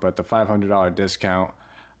wrong, but the $500 discount.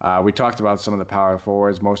 We talked about some of the power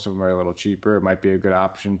forwards. Most of them are a little cheaper. It might be a good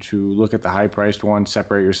option to look at the high-priced one,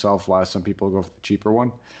 separate yourself, while some people go for the cheaper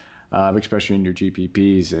one, especially in your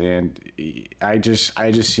GPPs. And I just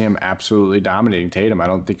see him absolutely dominating Tatum. I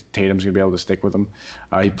don't think Tatum's going to be able to stick with him.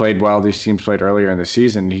 He played well. These teams played earlier in the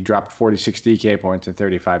season. He dropped 46 DK points in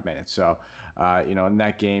 35 minutes. So, in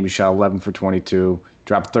that game, he shot 11 for 22.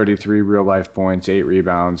 Dropped 33 real-life points, 8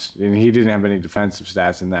 rebounds. And he didn't have any defensive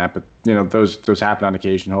stats in that, but those happen on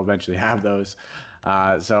occasion. He'll eventually have those.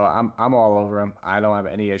 So I'm all over him. I don't have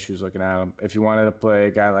any issues looking at him. If you wanted to play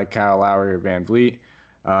a guy like Kyle Lowry or Van Vliet,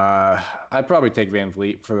 I'd probably take Van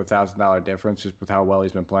Vliet for the $1,000 difference just with how well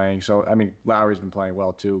he's been playing. So, Lowry's been playing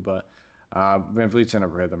well too, but Van Vliet's in a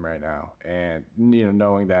rhythm right now. And,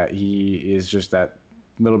 knowing that he is just that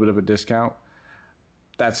little bit of a discount,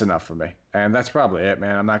 that's enough for me. And that's probably it,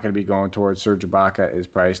 man. I'm not going to be going towards Serge Ibaka at his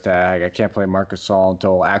price tag. I can't play Marc Gasol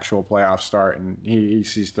until actual playoffs start, and he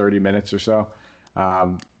sees 30 minutes or so.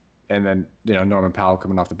 And then, Norman Powell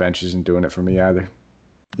coming off the bench isn't doing it for me either.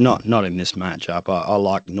 Not in this matchup. I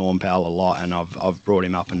like Norm Powell a lot, and I've brought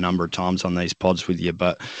him up a number of times on these pods with you,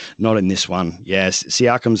 but not in this one. Yes,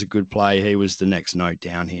 Siakam's a good play. He was the next note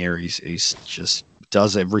down here. He's just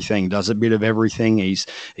does everything, does a bit of everything. He's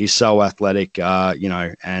so athletic,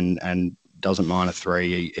 and doesn't mind a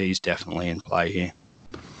three. He's definitely in play here.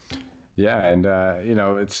 Yeah, and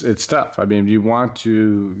it's tough. You want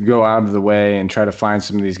to go out of the way and try to find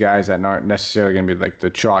some of these guys that aren't necessarily going to be like the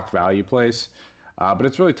chalk value plays, but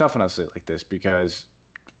it's really tough on us like this because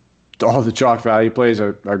all the chalk value plays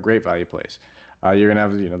are great value plays. You're going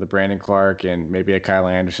to have the Brandon Clark and maybe a Kyle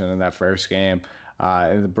Anderson in that first game.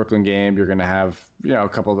 In the Brooklyn game, you're going to have a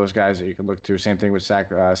couple of those guys that you can look to. Same thing with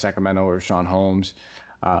Sacramento or Sean Holmes.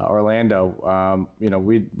 Orlando,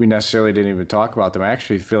 we necessarily didn't even talk about them. I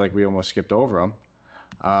actually feel like we almost skipped over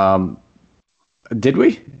them. Did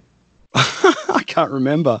we? I can't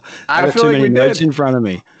remember. I got feel too like many we notes did. in front of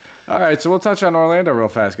me. All right, so we'll touch on Orlando real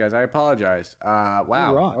fast, guys. I apologize.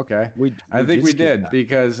 Wow. Right. Okay. I think we did that.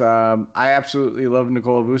 because I absolutely love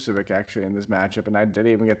Nikola Vucevic actually in this matchup, and I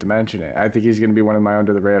didn't even get to mention it. I think he's going to be one of my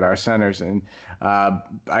under-the-radar centers, and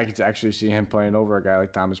I could actually see him playing over a guy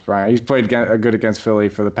like Thomas Bryant. He's played good against Philly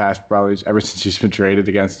for the past probably ever since he's been traded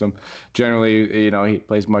against them. Generally, he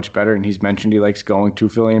plays much better, and he's mentioned he likes going to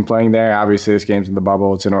Philly and playing there. Obviously, this game's in the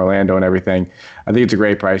bubble. It's in Orlando and everything. I think it's a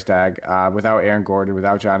great price tag. Without Aaron Gordon,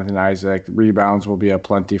 without Jonathan Isaac, rebounds will be a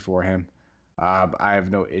plenty for him. I have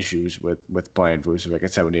no issues with playing Vucevic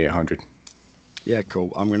at 7,800. Yeah,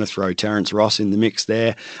 cool. I'm going to throw Terrence Ross in the mix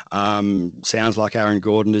there. Sounds like Aaron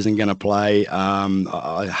Gordon isn't going to play.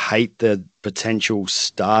 I hate the potential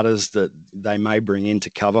starters that they may bring in to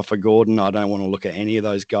cover for Gordon. I don't want to look at any of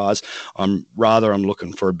those guys. I'm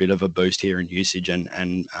looking for a bit of a boost here in usage,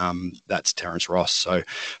 and that's Terrence Ross. So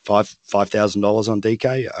 $5,000 on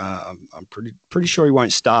DK. I'm pretty sure he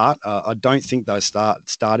won't start. I don't think they'll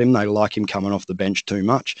start him. They like him coming off the bench too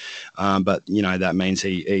much, but that means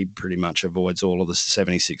he pretty much avoids all of the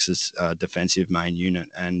 76ers defensive main unit.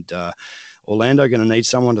 And Orlando going to need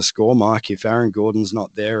someone to score, Mike. If Aaron Gordon's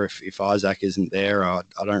not there, if Isaac isn't there, I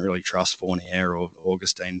don't really trust Fournier or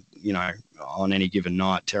Augustine, on any given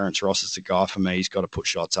night. Terrence Ross is the guy for me. He's got to put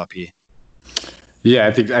shots up here. Yeah,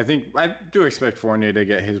 I think I do expect Fournier to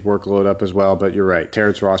get his workload up as well, but you're right.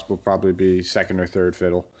 Terrence Ross will probably be second or third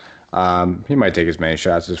fiddle. He might take as many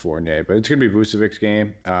shots as Fournier, but it's going to be Vucevic's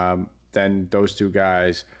game. Then those two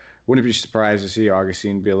guys, wouldn't be surprised to see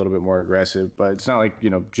Augustine be a little bit more aggressive, but it's not like,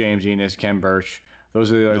 James Enos, Ken Birch.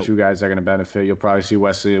 Those are the other two guys that are going to benefit. You'll probably see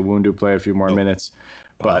Wesley Iwundu play a few more minutes,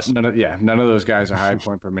 but none of those guys are high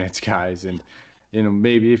point per minutes guys. And,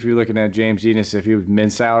 maybe if you're looking at James Enos, if he was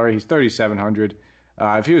min salary, he's 3,700.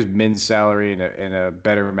 If he was min salary in a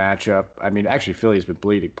better matchup, actually Philly's been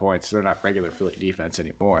bleeding points. So they're not regular Philly defense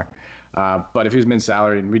anymore. But if he was min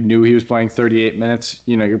salary and we knew he was playing 38 minutes,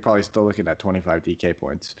 you're probably still looking at 25 DK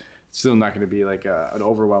points. It's still not going to be like an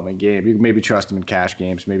overwhelming game. You can maybe trust him in cash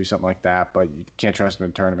games, maybe something like that, but you can't trust him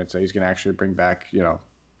in tournaments. So he's going to actually bring back,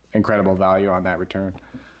 incredible value on that return.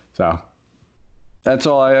 So that's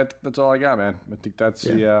all I got, man. I think that's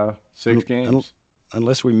the 6 games.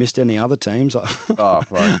 Unless we missed any other teams. Oh,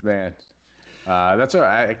 fuck, man. That's all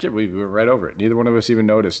right. I can't believe we were right over it. Neither one of us even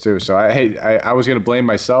noticed, too. So I was going to blame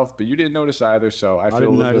myself, but you didn't notice either, so I feel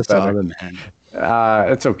a little bit better. Either, man.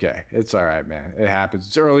 It's okay. It's all right, man. It happens.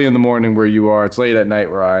 It's early in the morning where you are. It's late at night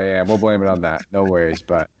where I am. We'll blame it on that. No worries.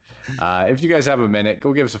 But if you guys have a minute,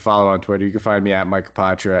 go give us a follow on Twitter. You can find me at Mike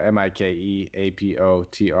Apotria,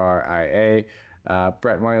 MikeApotria.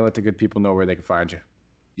 Brett, why don't you let the good people know where they can find you?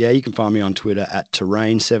 Yeah, you can find me on Twitter at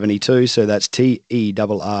Terrain72. So that's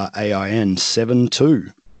TERRAIN 72.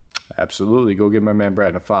 Absolutely. Go give my man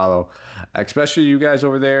Brett a follow, especially you guys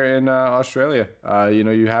over there in Australia.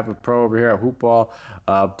 You have a pro over here at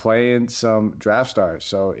Hoopball playing some draft stars.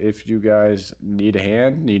 So if you guys need a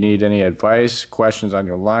hand, you need any advice, questions on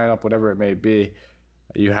your lineup, whatever it may be,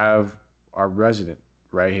 you have our resident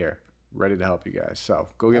right here ready to help you guys. So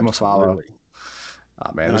go give him a follow.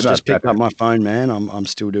 Oh, man, I just picked up my phone, man. I'm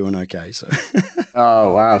still doing okay. So.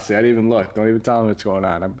 Oh, wow. See, I didn't even look. Don't even tell me what's going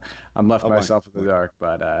on. I'm left myself in the dark.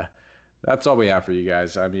 But that's all we have for you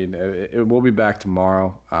guys. We'll be back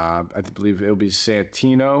tomorrow. I believe it'll be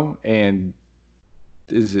Santino and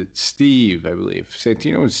is it Steve, I believe.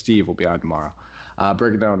 Santino and Steve will be on tomorrow.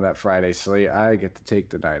 Breaking down that Friday slate. I get to take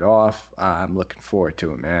the night off. I'm looking forward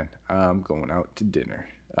to it, man. I'm going out to dinner.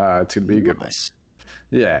 It's going to be a good one.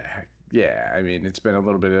 Yeah. Yeah, it's been a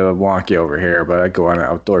little bit of a wonky over here, but I go on an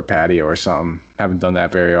outdoor patio or something. Haven't done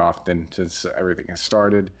that very often since everything has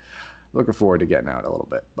started. Looking forward to getting out a little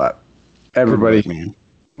bit, but everybody,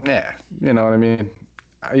 yeah, you know what I mean?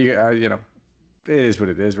 It is what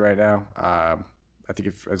it is right now. I think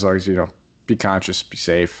as long as be conscious, be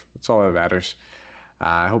safe. That's all that matters.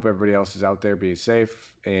 I hope everybody else is out there being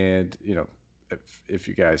safe, and if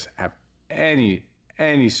you guys have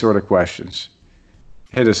any sort of questions,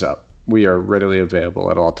 hit us up. We are readily available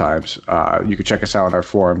at all times. You can check us out on our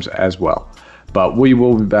forums as well. But we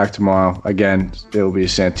will be back tomorrow. Again, it'll be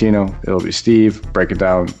Santino. It'll be Steve breaking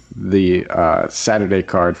down the Saturday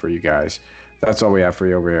card for you guys. That's all we have for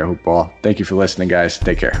you over here at Hoopball. Thank you for listening, guys.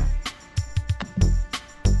 Take care.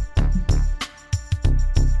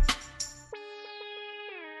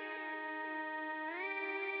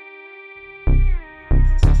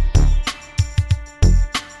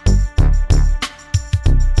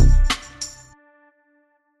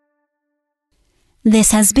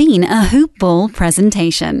 This has been a Hoopball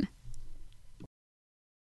presentation.